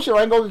 your social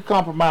ain't gonna get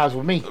compromised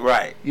with me.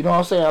 Right. You know what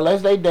I'm saying?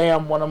 Unless they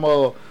damn one of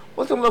them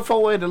what's them little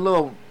four-way, the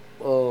little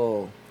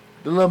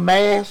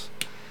mask.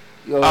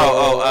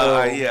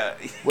 Yeah.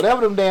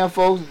 Whatever them damn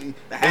folks.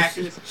 The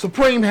hackers.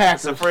 Supreme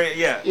hackers.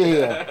 Yeah.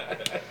 Yeah.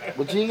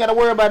 But you ain't gotta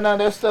worry about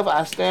none of that stuff.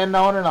 I stand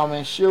on it. I'm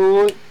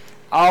insured.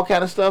 All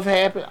kind of stuff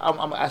happen.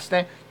 I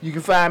stand. You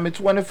can find me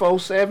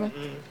 24/7.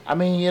 I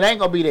mean, it ain't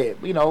gonna be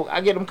that. You know,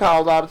 I get them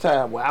calls all the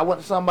time. Well, I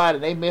went to somebody,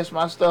 they messed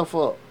my stuff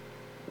up.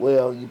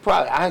 Well,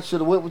 I should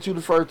have went with you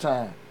the first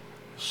time.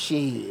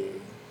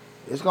 Shit,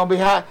 it's gonna be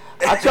high.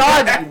 I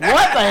charge you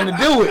one thing to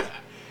do it.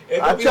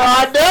 I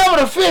charge double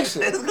to fix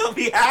it. It's gonna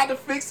be hard to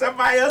fix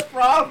somebody else's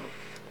problem.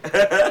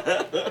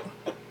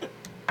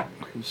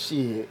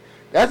 Shit.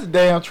 That's the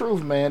damn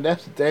truth, man.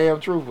 That's the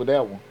damn truth with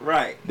that one.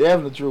 Right.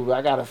 Definitely the truth.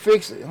 I gotta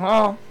fix it,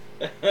 huh?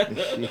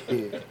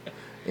 Shit.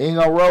 Ain't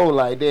gonna roll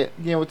like that.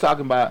 Again, we're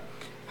talking about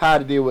how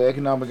to deal with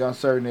economic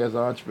uncertainty as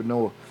an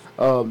entrepreneur.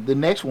 The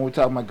next one, we're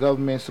talking about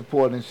government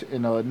support and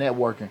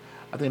networking.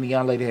 I think the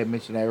young lady had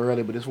mentioned that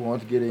earlier, but this one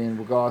wants to get in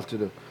regards to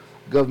the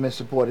government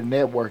support and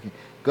networking.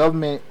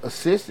 Government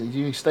assistance.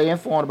 You can stay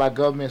informed about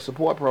government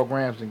support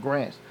programs and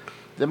grants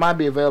that might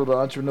be available to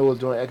entrepreneurs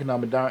during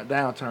economic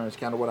downturns.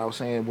 Kind of what I was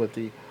saying with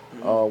the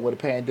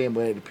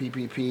pandemic, the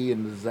PPP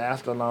and the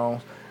disaster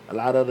loans. A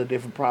lot of other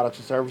different products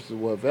and services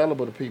were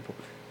available to people.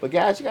 But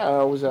guys, you gotta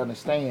always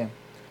understand.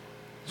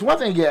 It's one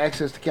thing to get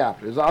access to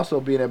capital. It's also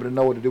being able to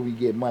know what to do when you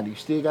get money. You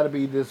still gotta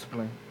be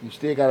disciplined. You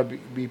still gotta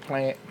be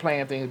playing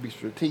things, be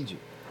strategic,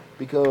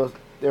 because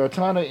there are a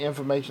ton of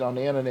information on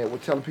the internet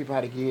with telling people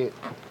how to get,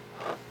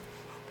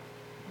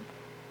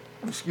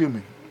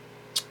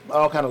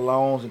 all kind of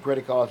loans and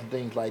credit cards and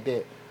things like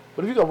that.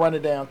 But if you're gonna run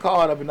it down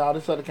card up and all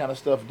this other kind of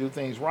stuff and do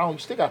things wrong, you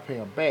still gotta pay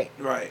them back.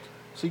 Right.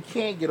 So you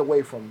can't get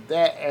away from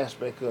that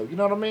aspect of, you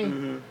know what I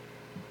mean?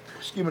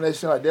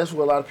 That's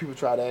what a lot of people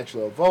try to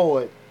actually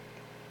avoid.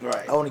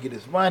 Right. I want to get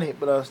this money,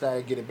 but I understand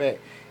I get it back.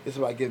 It's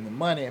about getting the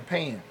money and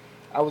paying.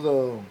 I was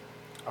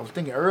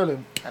thinking earlier,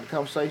 had a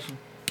conversation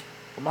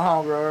with my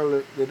homegirl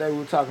earlier the day. We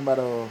were talking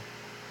about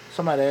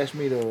somebody asked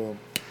me to,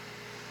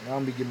 I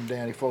don't be giving them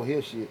down before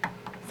his shit,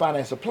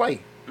 finance a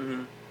play.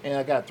 And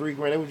I got $3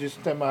 grand. They were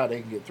just telling me how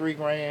they can get $3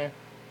 grand,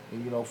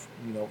 and,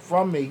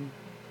 from me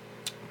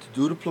to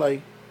do the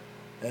play.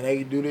 And they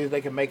can do this.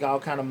 They can make all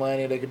kind of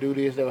money. They can do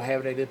this. They were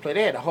having their play.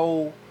 They had the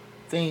whole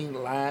thing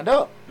lined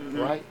up,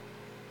 right?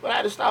 But I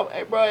had to stop.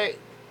 Hey, bro,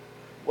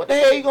 what the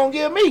hell you gonna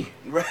give me?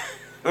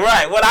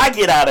 Right. What I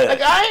get out of it?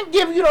 Like, I ain't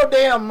giving you no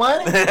damn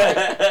money. Like,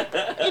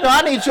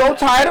 I need your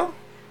title,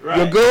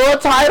 your girl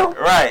title.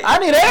 Right. I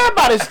need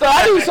everybody's stuff.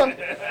 I need some.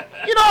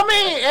 You know what I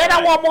mean? And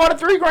I want more than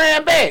 $3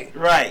 grand back.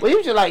 Right. But he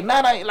was just like,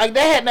 like that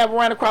had never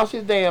ran across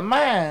his damn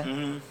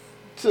mind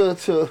to.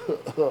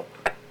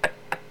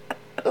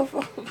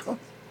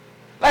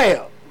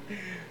 Damn.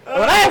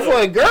 When I asked for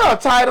a girl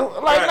title,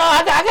 like, no,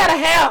 I gotta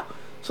have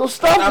some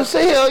stuff to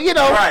see here,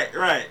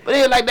 Right. But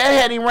he like that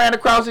hadn't even ran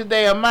across his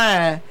damn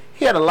mind.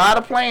 He had a lot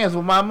of plans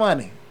with my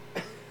money.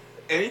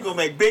 And you gonna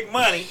make big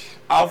money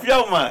off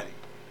your money.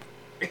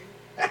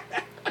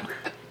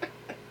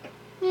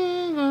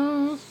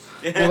 Well,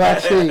 I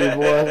tell you,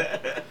 boy.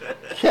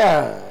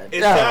 God.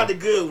 It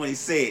sounded good when he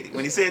said it.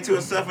 When he said it to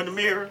himself in the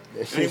mirror,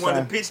 and he wanted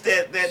to pitch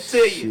that to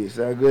you. Shit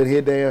sound good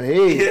here damn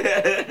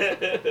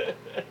head.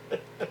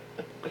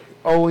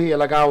 Old head,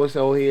 like I always say,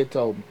 old head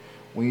told me,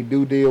 when you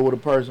do deal with a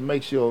person,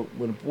 make sure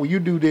when you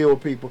do deal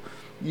with people,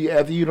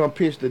 after you done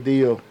pitch the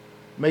deal,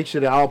 make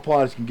sure that all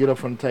parties can get up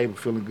from the table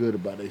feeling good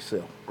about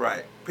themselves.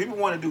 Right. People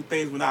want to do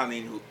things without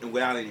any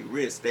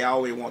risk. They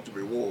always want the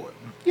reward.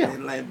 Yeah.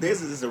 And like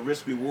business is a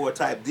risk reward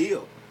type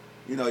deal.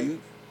 You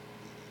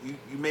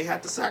may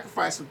have to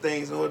sacrifice some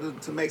things in order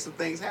to make some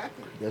things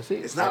happen. That's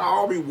it. It's not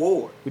all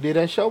reward. We did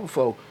that show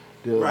before.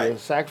 The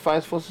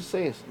sacrifice for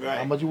success. Right.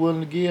 How much you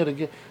willing to give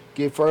to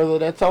get further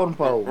that totem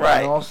pole. Right.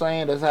 You know what I'm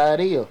saying? That's how it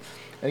is.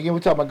 And again, we're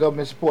talking about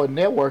government support and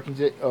networking,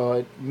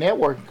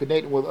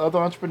 connecting with other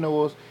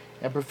entrepreneurs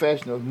and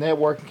professionals.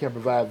 Networking can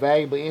provide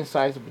valuable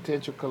insights and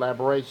potential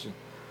collaboration.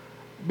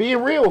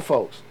 Being real with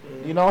folks.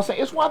 You know what I'm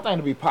saying? It's one thing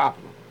to be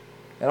popular.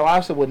 And like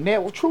I said,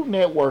 with true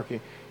networking,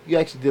 you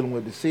actually dealing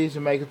with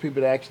decision makers,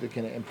 people that actually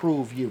can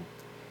improve you.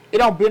 It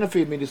don't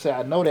benefit me to say,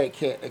 I know that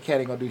cat ain't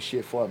going to do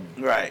shit for me.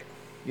 Right.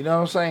 You know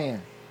what I'm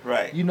saying?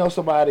 Right. You know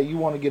somebody, you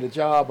want to get a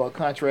job or a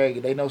contract,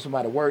 and they know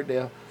somebody work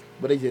there,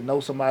 but they just know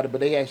somebody, but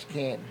they actually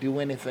can't do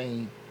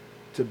anything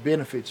to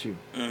benefit you.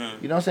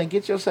 Mm-hmm. You know what I'm saying?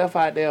 Get yourself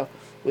out there.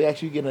 We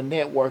actually get a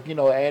network,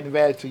 adding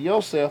value to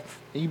yourself,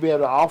 and you be able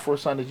to offer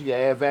something that you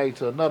can add value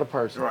to another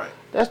person. Right.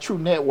 That's true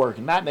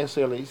networking, not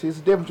necessarily. See, it's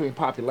the difference between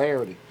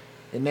popularity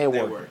and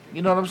networking.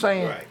 You know what I'm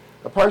saying? Right.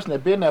 A person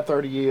that been there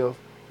 30 years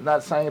is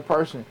not the same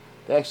person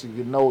that actually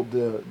can know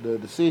the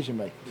decision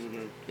makers.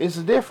 Mm-hmm. It's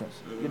a difference,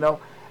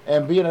 Mm-hmm.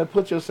 And being able to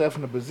put yourself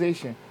in a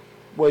position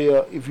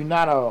where if you're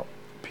not a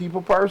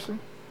people person,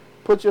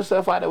 put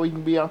yourself out there where you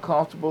can be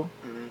uncomfortable,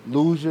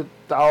 lose your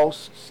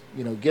thoughts,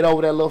 get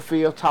over that little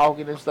fear of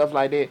talking and stuff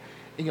like that.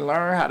 You can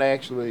learn how to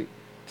actually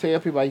tell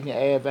people how you can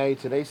add value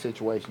to their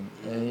situation,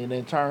 and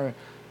in turn,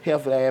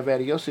 help to add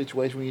value to your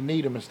situation when you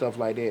need them and stuff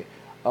like that.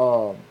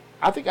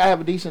 I think I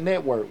have a decent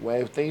network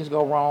where if things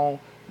go wrong,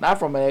 not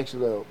from an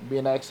actual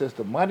being access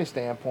to money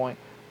standpoint,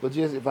 but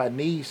just if I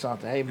need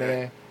something, hey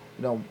man,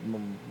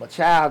 my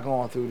child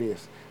going through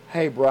this.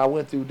 Hey bro, I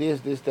went through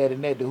this, that,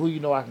 and that.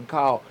 Who I can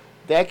call?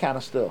 That kind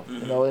of stuff,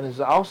 and it's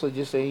also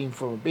just saying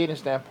from a business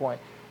standpoint,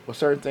 with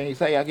certain things.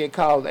 Hey, I get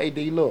calls. Hey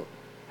D, look,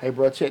 hey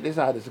bro, check this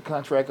out. There's a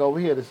contract over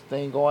here. This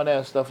thing going there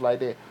and stuff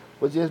like that.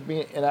 But just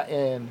being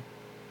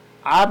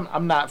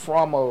I'm not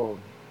from a.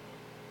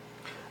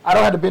 I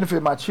don't have the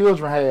benefit my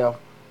children have,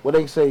 where they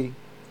can say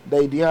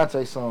they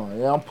Deontay's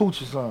son, I'm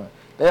Pooch's son.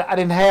 I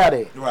didn't have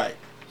that. Right.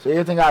 So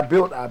everything I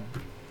built, I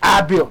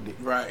built it.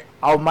 Right.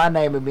 All my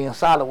name and being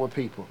solid with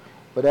people.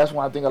 But that's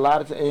why I think a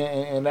lot of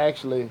and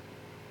actually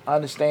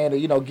understand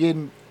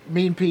that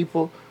meeting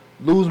people,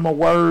 losing my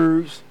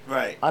words.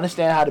 Right.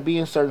 Understand how to be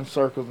in certain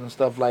circles and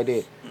stuff like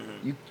that.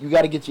 Mm-hmm. You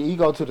got to get your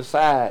ego to the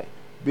side,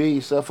 build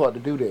yourself up to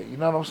do that. You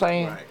know what I'm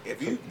saying? Right.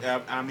 If you,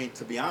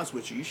 to be honest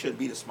with you, you shouldn't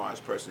be the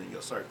smartest person in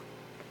your circle.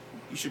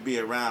 You should be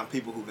around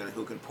people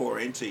who can pour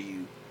into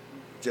you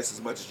just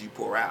as much as you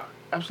pour out.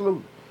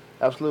 Absolutely.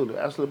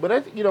 But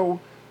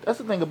that's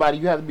the thing about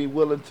it. You have to be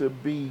willing to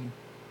be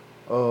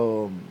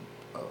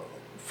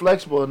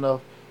flexible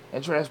enough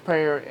and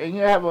transparent, and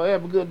you have a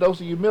good dose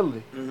of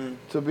humility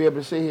to be able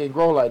to sit here and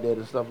grow like that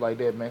and stuff like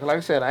that, man. 'Cause like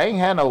I said, I ain't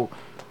had no.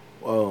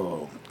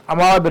 I've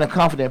always been a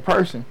confident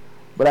person,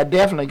 but I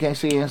definitely can't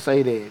sit here and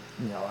say that.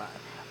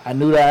 I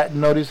knew that,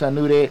 know this, I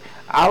knew that.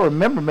 I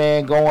remember,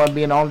 man,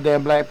 being the only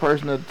damn black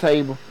person at the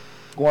table,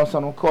 going to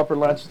some of them corporate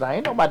lunches. I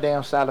ain't know my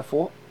damn salad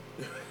fork.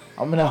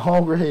 I'm in a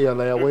hungry hell,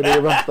 man. Wait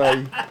till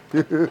I'm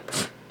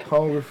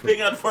hungry for.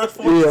 Picking up the first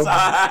fork.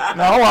 Yeah.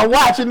 No, I'm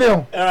watching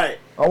them. All right.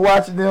 I'm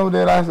watching them.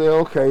 Then I say,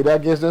 okay, I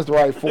guess that's the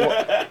right fork.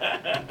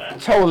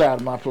 Totally out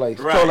of my place.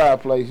 Right. Totally out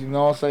of place. You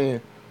know what I'm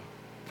saying?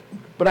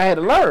 But I had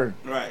to learn.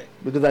 Right.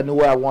 Because I knew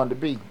where I wanted to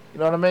be. You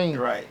know what I mean?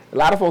 Right. A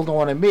lot of folks don't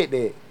want to admit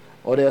that,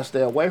 or they'll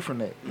stay away from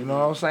that. You know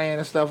what I'm saying?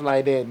 And stuff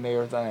like that and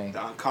everything.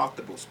 The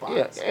uncomfortable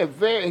spots. Yeah,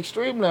 very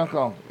extremely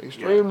uncomfortable.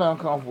 Extremely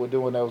uncomfortable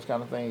doing those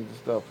kind of things and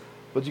stuff.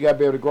 But you got to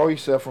be able to grow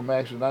yourself from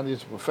actually not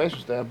just a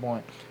professional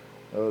standpoint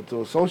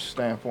to a social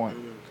standpoint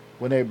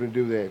when able to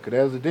do that. Because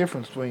there's a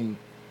difference between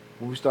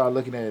when we start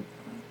looking at,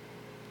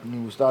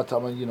 we start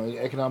talking about,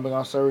 economic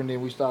uncertainty,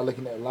 and we start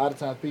looking at a lot of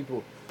times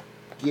people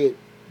get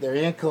their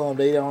income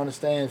they don't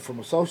understand from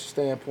a social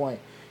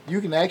standpoint.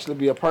 You can actually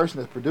be a person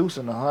that's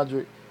producing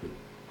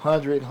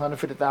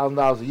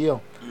 $150,000 a year,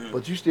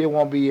 but you still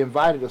won't be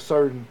invited to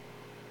certain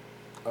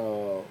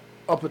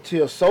upper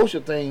tier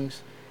social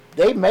things.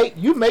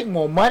 You make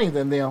more money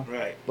than them,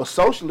 right? But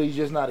socially,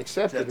 you're just not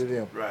accepted to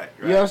them. Right.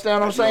 You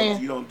understand what I'm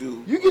saying? You don't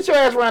do. You get your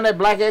ass around that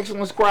black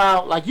excellence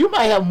crowd, like you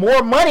might have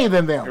more money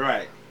than them,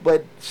 right?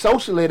 But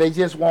socially, they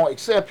just won't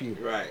accept you,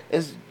 right?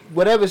 It's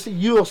whatever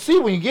you'll see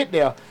when you get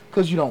there,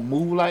 because you don't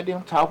move like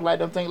them, talk like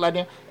them, think like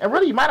them, and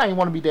really, you might not even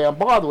want to be damn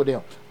bothered with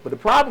them. But the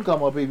problem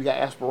come up if you got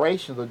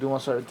aspirations of doing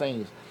certain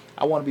things.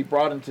 I want to be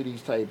brought into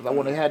these tables. I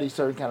want to have these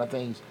certain kind of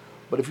things.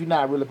 But if you're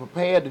not really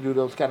prepared to do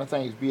those kind of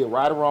things, be it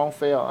right or wrong,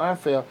 fair or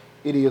unfair,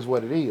 it is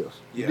what it is.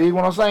 You dig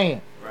what I'm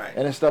saying? Right.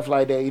 And stuff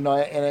like that,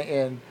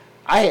 and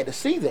I had to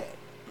see that,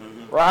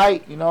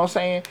 right? You know what I'm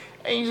saying?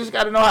 And you just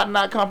got to know how to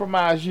not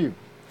compromise you.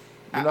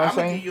 You know what I'm saying? I'm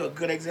going to give you a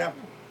good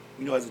example.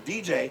 As a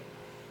DJ,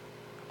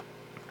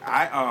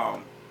 I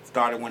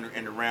started when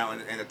in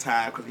the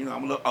time, because,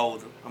 I'm a little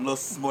older. I'm a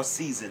little more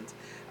seasoned.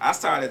 I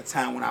started at the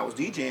time when I was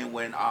DJing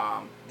when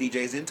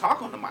DJs didn't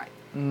talk on the mic.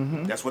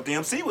 Mm-hmm. That's what the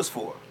MC was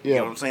for. Yeah. You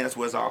know what I'm saying? That's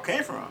where it all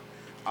came from.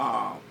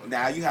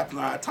 Now you have to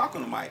learn how to talk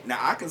on the mic. Now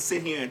I can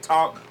sit here and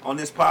talk on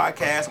this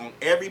podcast, on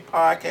every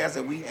podcast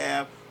that we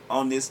have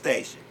on this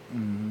station,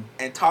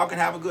 and talk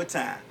and have a good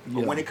time.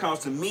 But when it comes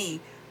to me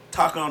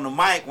talking on the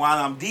mic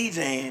while I'm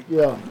DJing,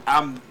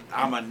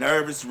 I'm a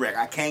nervous wreck.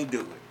 I can't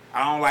do it.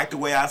 I don't like the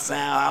way I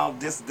sound. I don't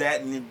this,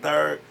 that, and the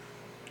third.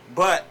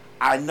 But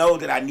I know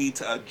that I need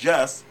to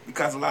adjust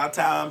because a lot of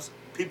times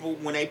people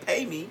when they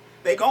pay me,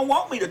 they gonna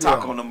want me to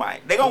talk on the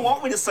mic. They gonna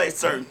want me to say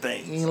certain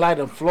things. You ain't like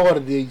them Florida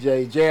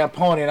DJ, Jam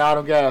Pony and all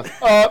them guys.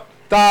 Up,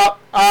 stop,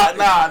 up.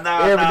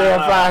 Every damn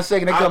 5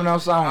 seconds they coming on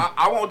song.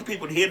 I want the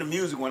people to hear the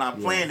music when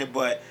I'm playing it,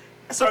 but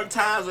at certain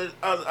times with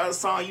a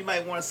song, you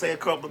might want to say a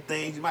couple of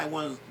things. You might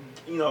want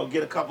to,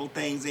 get a couple of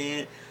things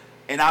in.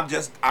 And I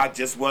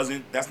just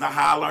wasn't. That's not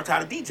how I learned how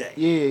to DJ.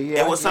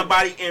 Yeah. It was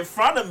somebody in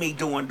front of me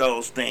doing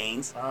those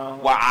things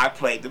while I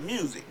played the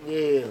music.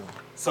 Yeah.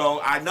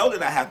 So I know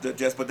that I have to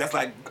adjust, but that's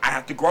like I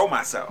have to grow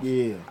myself.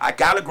 Yeah. I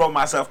gotta grow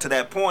myself to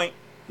that point.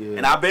 Yeah.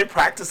 And I've been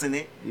practicing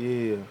it.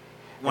 Yeah.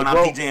 When I'm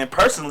DJing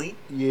personally.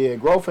 Yeah,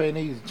 growth ain't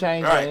easy,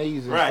 change ain't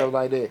easy, and stuff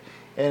like that.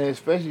 And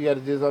especially you got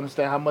to just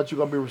understand how much you're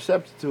gonna be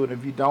receptive to it.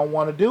 If you don't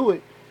want to do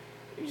it,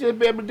 you just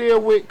be able to deal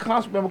with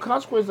consequences.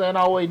 Consequences ain't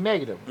always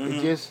negative.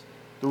 It's just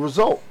the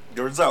result.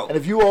 The result. And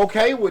if you're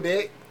okay with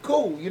it,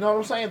 cool. You know what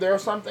I'm saying? There are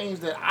some things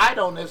that I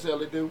don't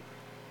necessarily do.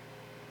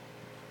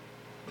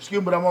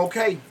 Excuse me, but I'm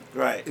okay.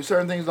 Right. If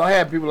certain things don't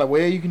happen, people are like,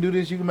 well, you can do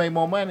this, you can make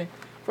more money.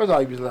 First of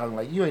all, you be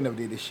like, you ain't never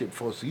did this shit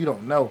before, so you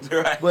don't know.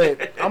 Right.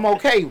 But I'm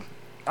okay.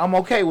 I'm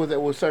okay with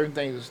it, with certain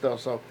things and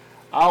stuff. So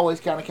I always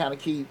kind of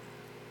keep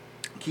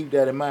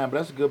that in mind. But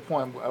that's a good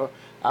point.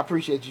 I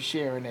appreciate you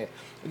sharing that.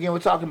 Again, we're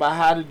talking about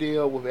how to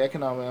deal with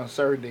economic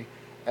uncertainty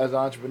as an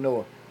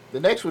entrepreneur. The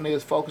next one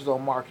is focus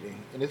on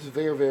marketing, and this is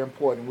very, very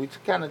important. We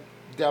kind of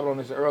dabbled on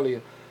this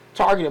earlier.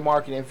 Targeted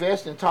marketing.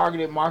 Invest in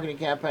targeted marketing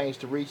campaigns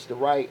to reach the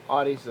right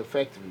audience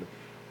effectively.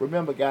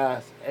 Remember,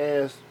 guys,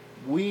 as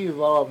we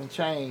evolve and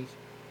change,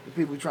 the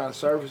people we're trying to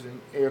service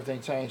and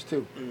everything change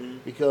too.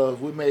 Because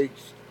we may,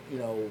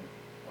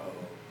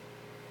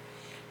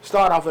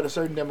 start off at a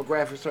certain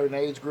demographic, certain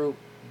age group,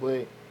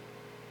 but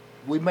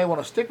we may want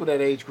to stick with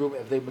that age group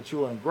as they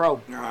mature and grow.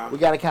 We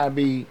got to kind of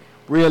be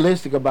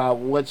realistic about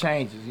what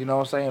changes. You know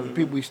what I'm saying? The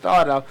people we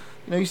start out,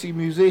 you see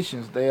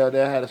musicians, they'll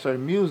have a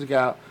certain music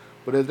out,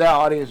 but as their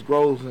audience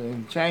grows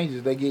and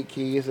changes, they get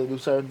kids, they do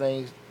certain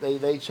things,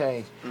 they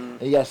change.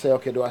 And you got to say,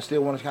 okay, do I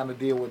still want to kind of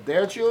deal with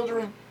their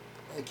children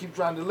and keep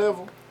trying to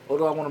deliver, or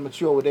do I want to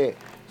mature with that?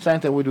 Same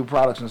thing, we do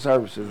products and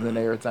services and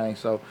everything.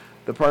 So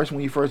the person,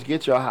 when you first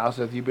get your house,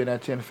 after you've been there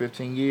 10 to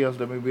 15 years,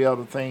 there may be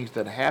other things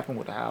that happen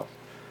with the house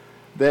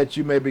that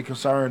you may be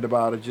concerned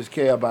about or just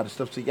care about and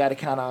stuff. So you got to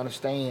kind of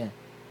understand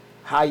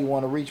how you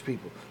want to reach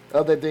people. The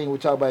other thing we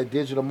talk about is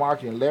digital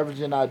marketing,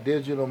 leveraging our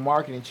digital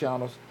marketing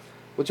channels,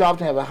 which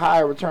often have a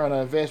higher return on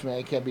investment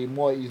and can be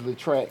more easily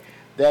tracked.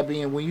 That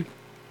being when you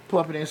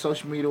pump it in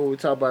social media, what we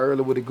talked about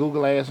earlier with the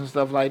Google ads and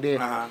stuff like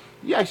that,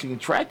 you actually can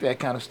track that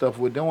kind of stuff.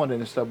 We're doing it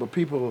and stuff, but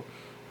people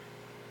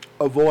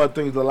avoid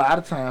things a lot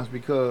of times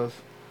because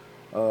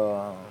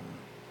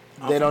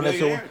they don't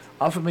necessarily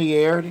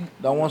unfamiliarity,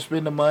 don't want to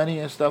spend the money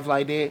and stuff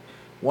like that,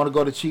 want to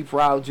go the cheap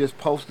route, just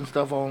posting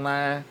stuff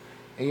online,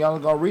 and you're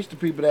only going to reach the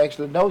people that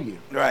actually know you.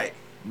 Right.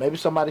 Maybe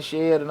somebody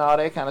shared and all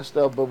that kind of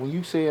stuff, but when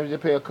you see them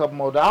just pay a couple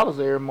more dollars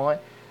every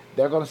month,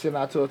 they're going to send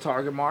out to a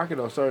target market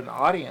or a certain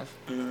audience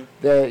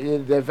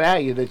that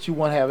value that you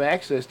won't have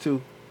access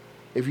to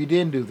if you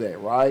didn't do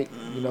that, right?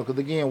 Because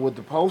again, with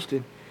the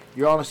posting,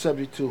 you're only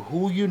subject to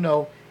who you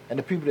know and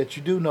the people that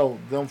you do know,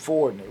 them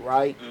forwarding it,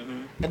 right?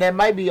 And that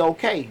might be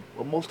okay,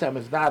 but most time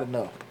it's not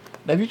enough.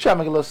 Now, if you try to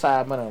make a little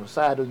side money on the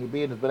side doing your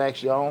business, but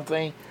actually your own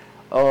thing,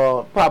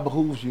 probably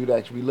behooves you to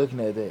actually be looking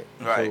at that.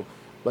 Right. So,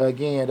 but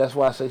again, that's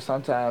why I say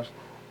sometimes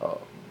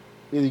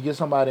either get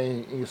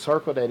somebody in your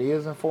circle that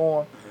is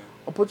informed,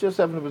 or put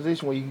yourself in a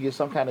position where you can get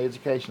some kind of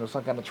education or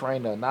some kind of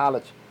training or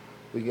knowledge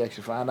where you can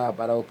actually find out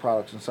about those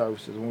products and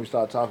services. When we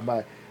start talking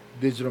about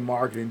digital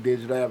marketing,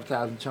 digital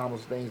advertising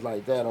channels, things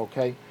like that,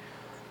 okay?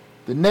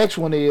 The next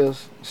one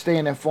is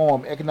staying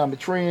informed. Economic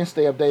trends,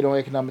 stay updated on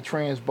economic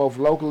trends, both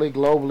locally,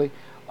 globally.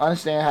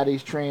 Understand how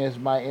these trends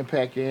might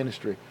impact your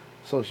industry.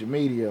 Social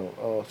media,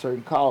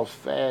 certain costs,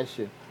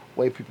 fashion,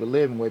 way people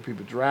living, way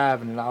people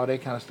driving, and all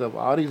that kind of stuff.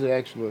 All these are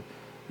actual,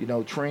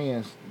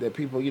 trends that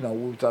people, we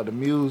talk the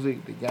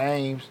music, the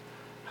games,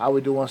 how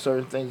we doing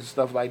certain things and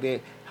stuff like that.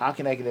 How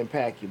can that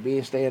impact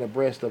you? Staying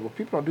abreast of it.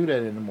 People don't do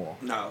that anymore.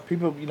 No.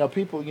 People,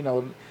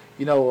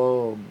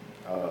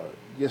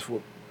 just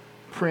with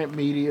print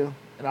media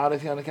and all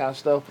that kind of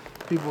stuff,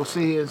 people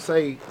sit here and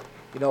say,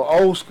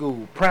 old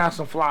school, print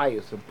some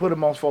flyers and put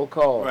them on 4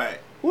 cards. Right.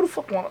 Who the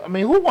fuck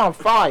who want a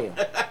flyer?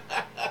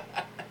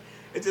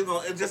 It's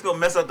just gonna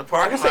mess up the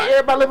parking lot. Like I say,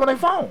 everybody live on their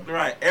phone.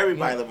 Right.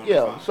 Everybody live on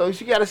their phone. So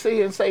you got to sit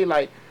here and say,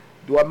 like,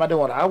 am I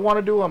doing what I want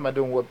to do? Or am I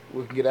doing what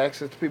we can get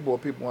access to people,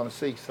 what people want to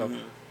see? So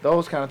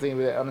those kind of things,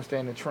 we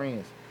understand the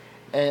trends.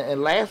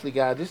 And lastly,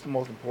 guys, this is the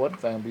most important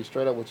thing. Be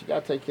straight up with you.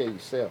 Got to take care of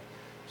yourself.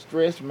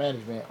 Stress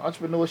management.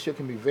 Entrepreneurship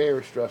can be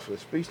very stressful,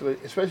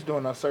 especially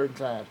during uncertain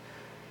times.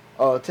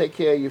 Take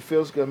care of your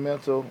physical and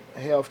mental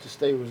health to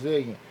stay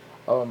resilient.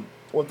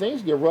 When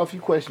things get rough, you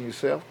question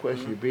yourself,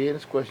 question your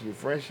business, question your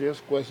friendships,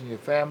 question your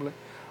family,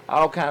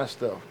 all kind of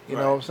stuff. You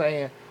know what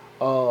I'm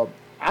saying?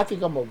 I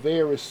think I'm a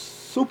very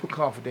super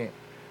confident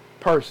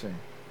person.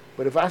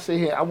 But if I sit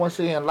here, I want to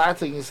sit here and lie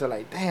to you and say,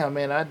 like, damn,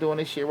 man, I'm doing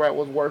this shit right,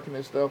 what's working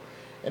and stuff.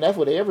 And that's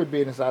what every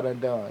business I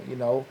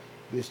done,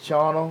 this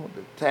channel,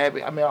 the tab.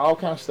 I mean, all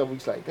kinds of stuff. We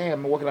was like,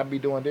 damn, what can I be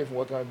doing different?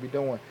 What can I be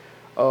doing?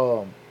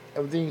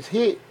 Everything's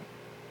hit.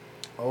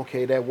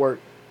 Okay, that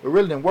worked. But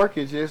really, then work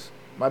is just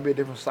might be a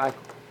different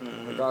cycle.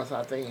 Regardless of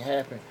how things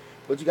happen.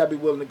 But you gotta be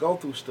willing to go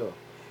through stuff.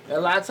 And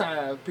a lot of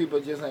times people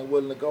just ain't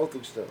willing to go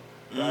through stuff.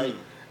 Right?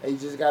 And you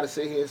just gotta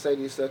sit here and say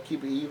to yourself,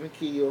 keep it even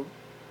keel.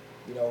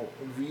 You know,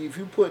 if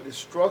you put the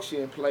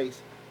structure in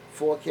place,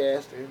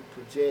 forecasting,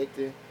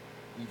 projecting,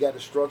 you got the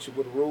structure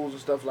with the rules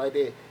and stuff like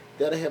that,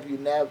 that'll help you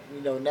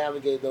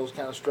navigate those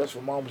kind of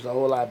stressful moments a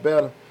whole lot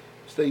better.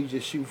 Instead you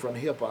just shoot from the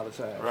hip all the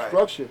time. Right.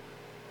 Structure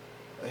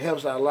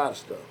helps out a lot of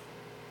stuff.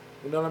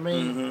 You know what I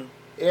mean?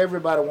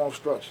 Everybody wants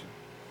structure,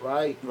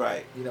 right?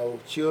 Right. You know,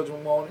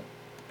 children want it.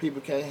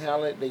 People can't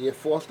handle it. They get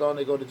forced on.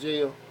 They go to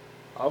jail.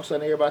 All of a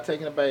sudden, everybody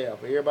taking a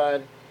bath.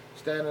 Everybody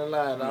standing in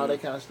line and all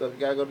that kind of stuff. You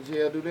gotta go to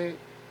jail, do that.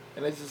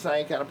 And it's the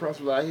same kind of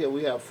principle out here.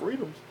 We have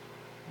freedoms,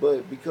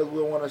 but because we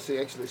don't want us to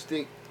actually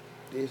stick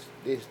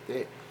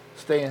that,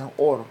 stay in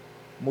order,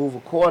 move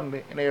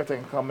accordingly, and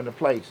everything come into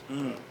place.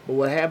 But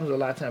what happens a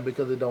lot of times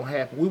because it don't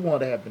happen, we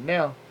want it to happen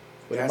now,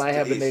 but That's it might the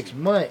happen issue. next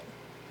month.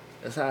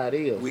 That's how it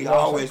is. We You know what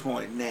I'm always saying?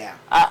 want it now.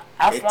 It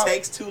I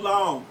takes too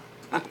long.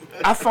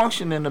 I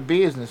function in a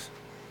business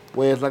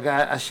where it's like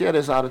I share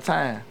this all the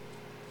time.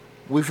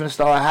 We finna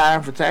start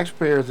hiring for tax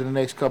preparers in the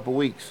next couple of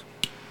weeks.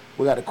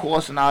 We got a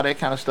course and all that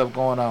kind of stuff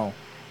going on.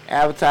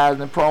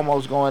 Advertising and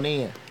promos going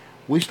in.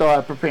 We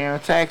start preparing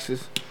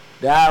taxes.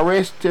 The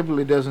IRS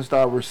typically doesn't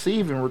start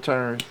receiving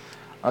returns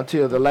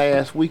until the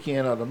last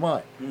weekend of the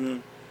month.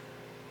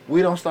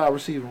 We don't start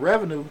receiving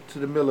revenue to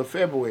the middle of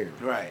February.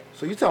 Right.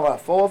 So you talking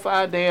about 4 or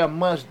 5 damn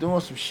months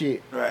doing some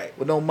shit Right.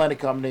 with no money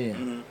coming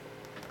in.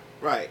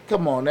 Right.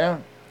 Come on now.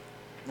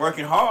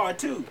 Working hard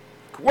too.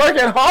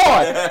 Working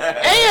hard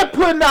and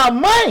putting out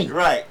money.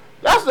 Right.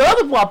 That's the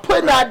other part,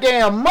 putting out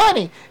damn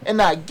money and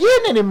not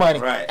getting any money.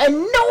 Right. And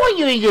knowing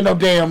you ain't getting no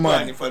damn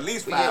money. For at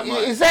least 5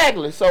 months.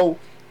 Exactly. So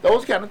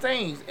those kind of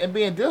things. And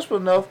being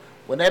disciplined enough,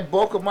 when that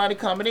bulk of money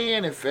coming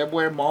in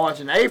February, March,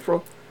 and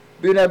April,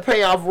 being able to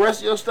pay off the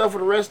rest of your stuff for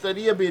the rest of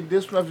the year, being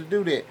disciplined enough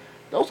to do that.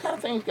 Those kind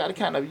of things got to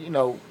kind of, you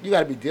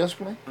got to be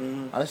disciplined.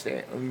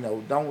 Understand?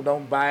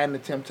 Don't buy into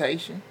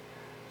temptation.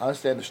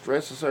 Understand the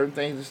stress of certain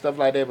things and stuff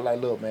like that. But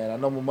like, look, man, I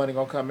know my money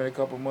going to come in a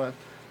couple of months.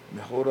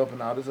 Hold up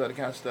and all this other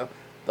kind of stuff.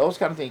 Those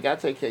kind of things, you got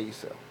to take care of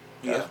yourself.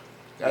 Yeah.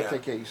 Got to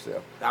take care of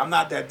yourself. I'm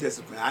not that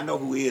disciplined. I know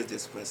who is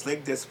disciplined.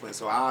 Slick disciplined.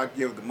 So I'll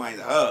give the money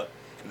to her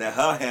and let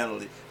her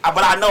handle it.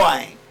 But I know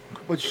I ain't.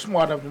 But you're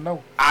smart enough to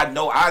know.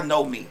 I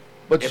know me.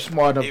 But you're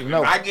smart enough to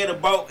know. If I get a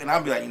boat and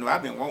I'll be like,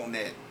 I've been wanting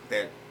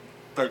that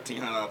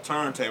 $1,300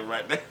 turntable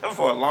right there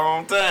for a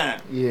long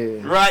time.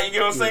 Yeah. Right? You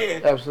get what I'm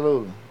saying?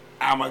 Absolutely.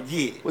 I'm going to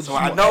get it. But so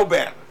I know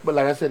better. But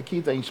like I said, the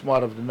key thing, you're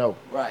smart enough to know.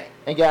 Right.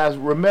 And guys,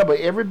 remember,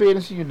 every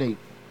business is unique.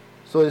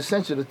 So it's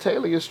essential to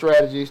tailor your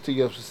strategies to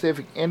your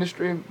specific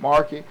industry,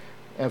 market,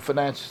 and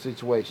financial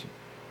situation.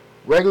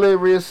 Regularly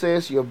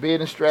reassess your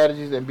business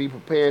strategies and be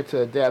prepared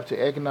to adapt to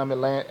as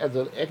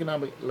the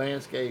economic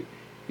landscape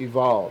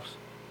evolves.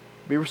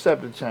 Be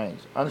receptive to change.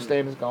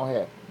 Understand it's going to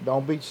happen.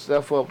 Don't beat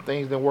yourself up.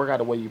 Things didn't work out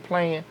the way you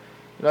planned.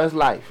 It's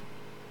life.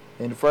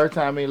 And the first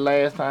time and the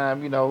last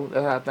time,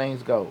 that's how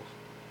things goes.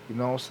 You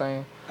know what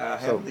I'm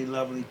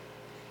saying?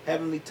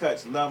 Heavenly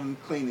Touch, Loving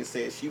Cleaning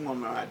says she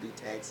won't know how to do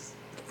taxes.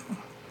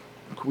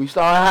 We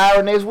start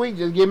hiring this week.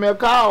 Just give me a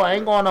call. I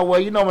ain't going nowhere.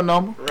 You know my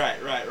number. Right.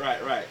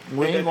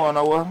 We ain't going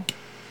nowhere.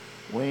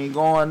 We ain't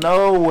going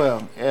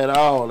nowhere at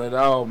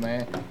all,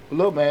 man. But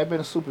look, man, it's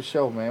been a super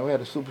show, man. We had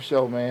a super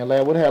show, man. We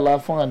had a lot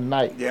of fun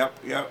tonight. Yep.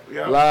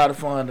 A lot of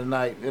fun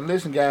tonight. And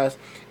listen, guys,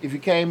 if you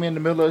came in the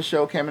middle of the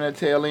show, came in at the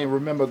tail end,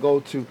 remember, go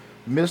to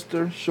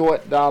Mr.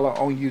 Short Dollar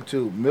on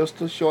YouTube.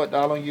 Mr. Short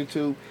Dollar on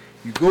YouTube.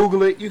 You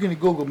Google it. You can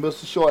Google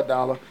Mr. Short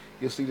Dollar.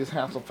 You'll see this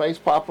handsome face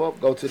pop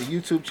up. Go to the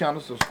YouTube channel,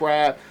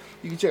 subscribe.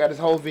 You can check out this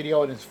whole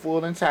video in its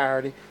full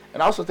entirety.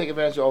 And also take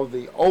advantage of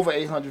the over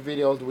 800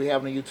 videos that we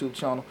have on the YouTube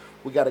channel.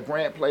 We got a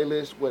grant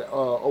playlist with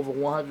over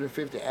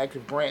 150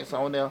 active grants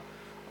on there.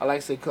 I like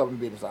to say covering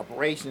business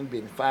operations,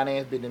 business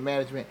finance, business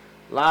management.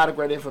 A lot of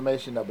great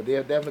information there. But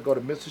definitely go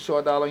to Mr.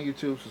 Short Dollar on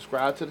YouTube,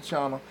 subscribe to the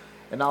channel,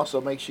 and also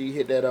make sure you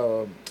hit that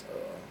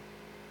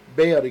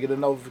bell to get a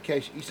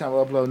notification each time I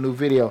upload a new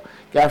video.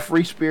 Got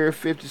Free Spirit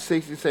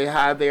 5060 say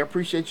hi there.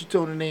 Appreciate you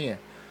tuning in.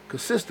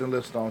 Consistent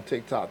listener on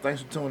TikTok.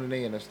 Thanks for tuning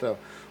in and stuff.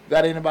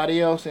 Got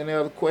anybody else? Any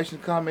other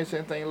questions, comments,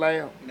 anything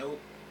loud? Nope.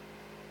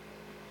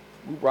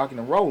 We rocking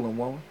and rolling,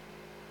 woman.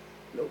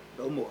 Nope,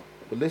 no more.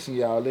 But listen,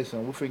 y'all, we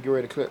finna get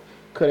ready to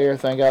cut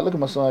everything out. Look at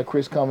my son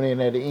Chris coming in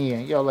at the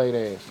end. Y'all late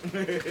ass.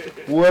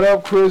 What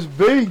up, Chris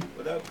B?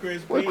 What up,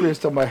 Chris B? What Chris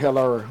talking about?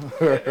 Heller.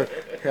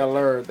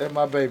 Heller. That's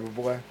my baby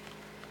boy.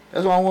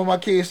 That's why one of my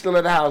kids still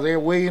at the house. There,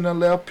 William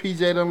done left,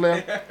 PJ done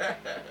left.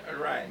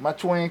 Right. My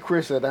twin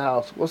Chris at the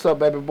house. What's up,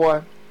 baby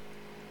boy?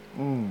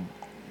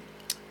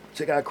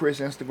 Check out Chris'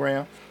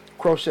 Instagram,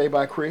 Crochet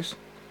by Chris.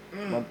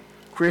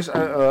 Chris,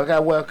 I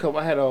got one couple.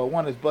 I had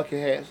one of his bucket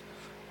hats.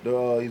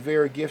 He's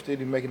very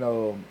gifted in making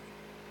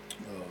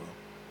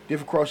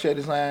different crochet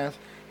designs.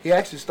 He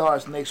actually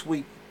starts next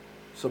week.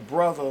 So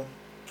brother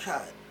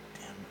God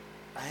damn,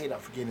 I hate I'm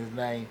forgetting his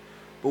name.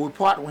 But we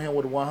partnered with him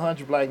with the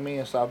 100 Black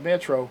Men South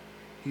Metro.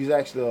 He's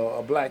actually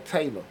a black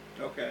tailor.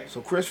 Okay.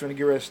 So Chris finna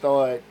get ready to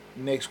start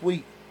next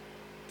week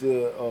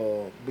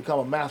to become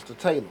a master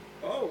tailor.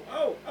 Oh.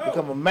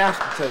 Become a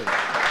master tailor.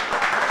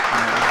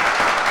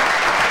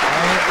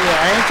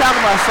 I ain't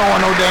talking about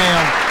sewing no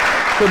damn,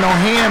 putting no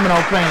hem in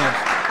no pants.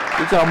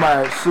 We talking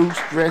about suits,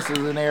 dresses,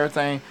 and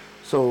everything.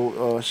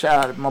 So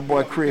shout out to my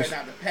boy Chris.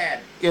 Out the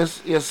pattern.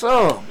 Yes, sir.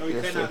 No,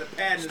 Yes, sir. out the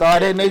pattern.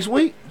 Start that next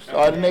week.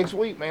 Start it next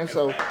week, man.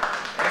 So That's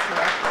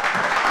right.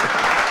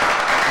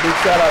 big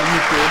shout out to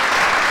you, Chris.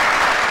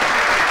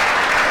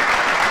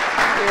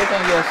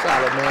 Everything else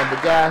solid, man.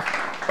 But guys,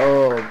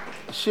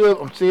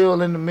 I'm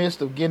still in the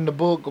midst of getting the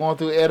book, going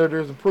through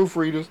editors and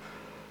proofreaders.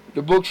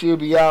 The book should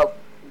be out.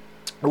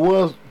 It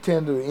was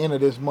tended to the end of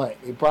this month.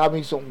 It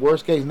probably some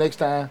worst case next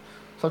time,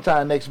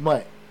 sometime next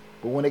month.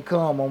 But when it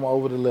come, I'm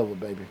over the level,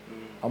 baby.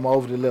 I'm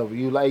over the level.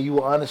 You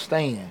will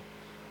understand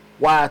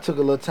why I took a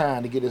little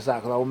time to get this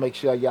out. Cause I will make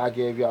sure y'all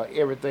gave y'all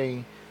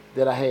everything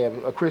that I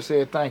have. Chris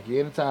said thank you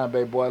anytime,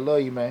 baby boy. I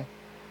love you, man.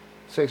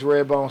 Sex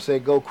Redbone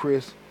said go,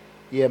 Chris.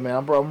 Yeah, man.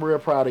 I'm real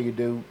proud of you,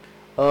 dude.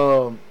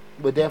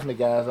 But definitely,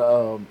 guys.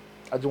 I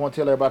just want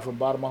to tell everybody from the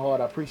bottom of my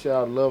heart, I appreciate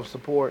all the love,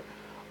 support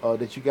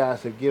that you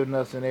guys have given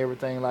us and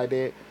everything like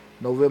that.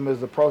 November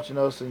is approaching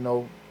us,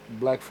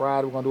 Black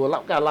Friday. We're gonna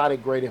do got a lot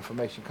of great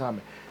information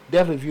coming.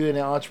 Definitely, if you're an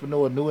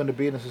entrepreneur, new in the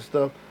business and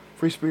stuff,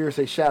 Free Spirit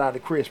say shout out to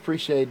Chris.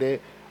 Appreciate that.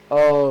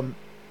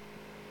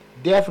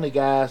 Definitely,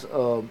 guys,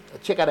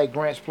 check out that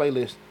Grants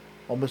playlist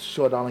on Mr.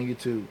 Short Dollar on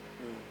YouTube.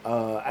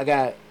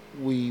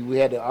 We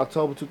had the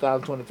October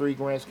 2023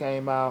 Grants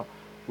came out.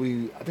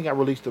 I think I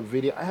released a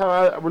video.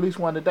 I released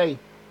one today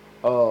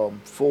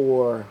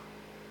for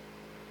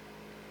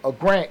a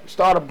grant,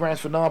 startup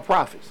grants for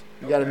nonprofits.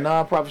 You got a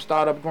nonprofit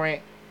startup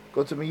grant.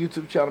 Go to my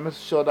YouTube channel,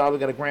 Mr. Short Dollar.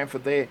 Got a grant for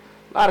that.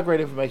 A lot of great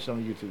information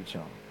on the YouTube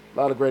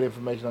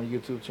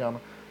channel.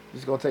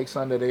 Just gonna take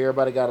something that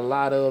everybody got a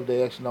lot of.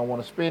 They actually don't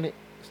want to spend it.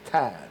 It's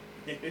time.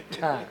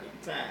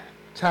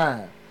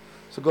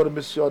 So go to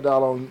Mr. Short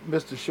Dollar on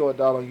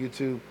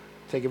YouTube.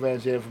 Take advantage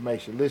of the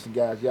information. Listen,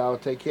 guys, y'all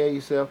take care of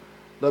yourself.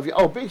 Love you.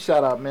 Oh, big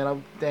shout out,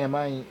 man.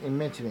 I ain't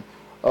mentioning.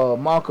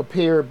 Malcolm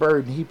Perry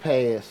Burden, he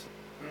passed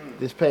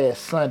this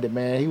past Sunday,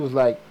 man. He was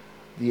like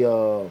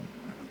the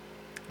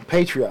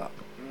patriarch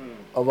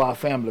of our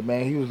family,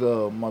 man. He was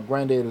my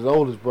granddad's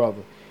oldest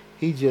brother.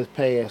 He just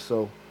passed,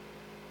 so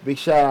big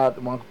shout out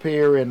to Malcolm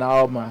Perry and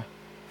all my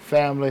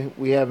family.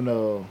 We having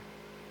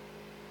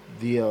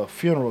the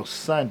funeral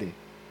Sunday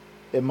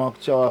at Monk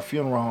Charles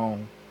Funeral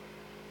Home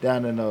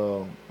down in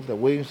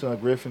Williamson or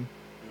Griffin.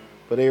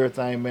 But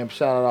everything, man,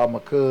 shout out all my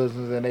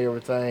cousins and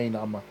everything. A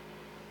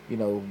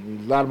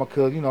lot of my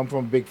cousins, I'm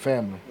from a big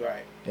family.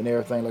 Right. And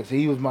everything. Like I said,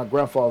 he was my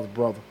grandfather's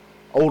brother,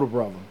 older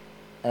brother.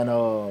 And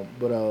my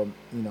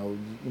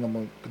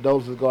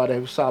condolences go out there.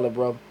 He was a solid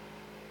brother.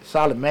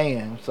 Solid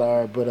man, I'm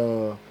sorry. But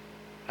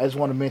I just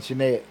want to mention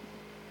that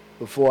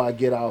before I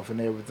get off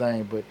and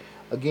everything. But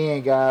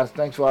again, guys,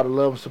 thanks for all the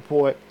love and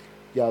support.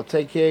 Y'all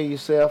take care of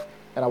yourself,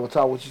 and I will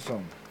talk with you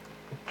soon.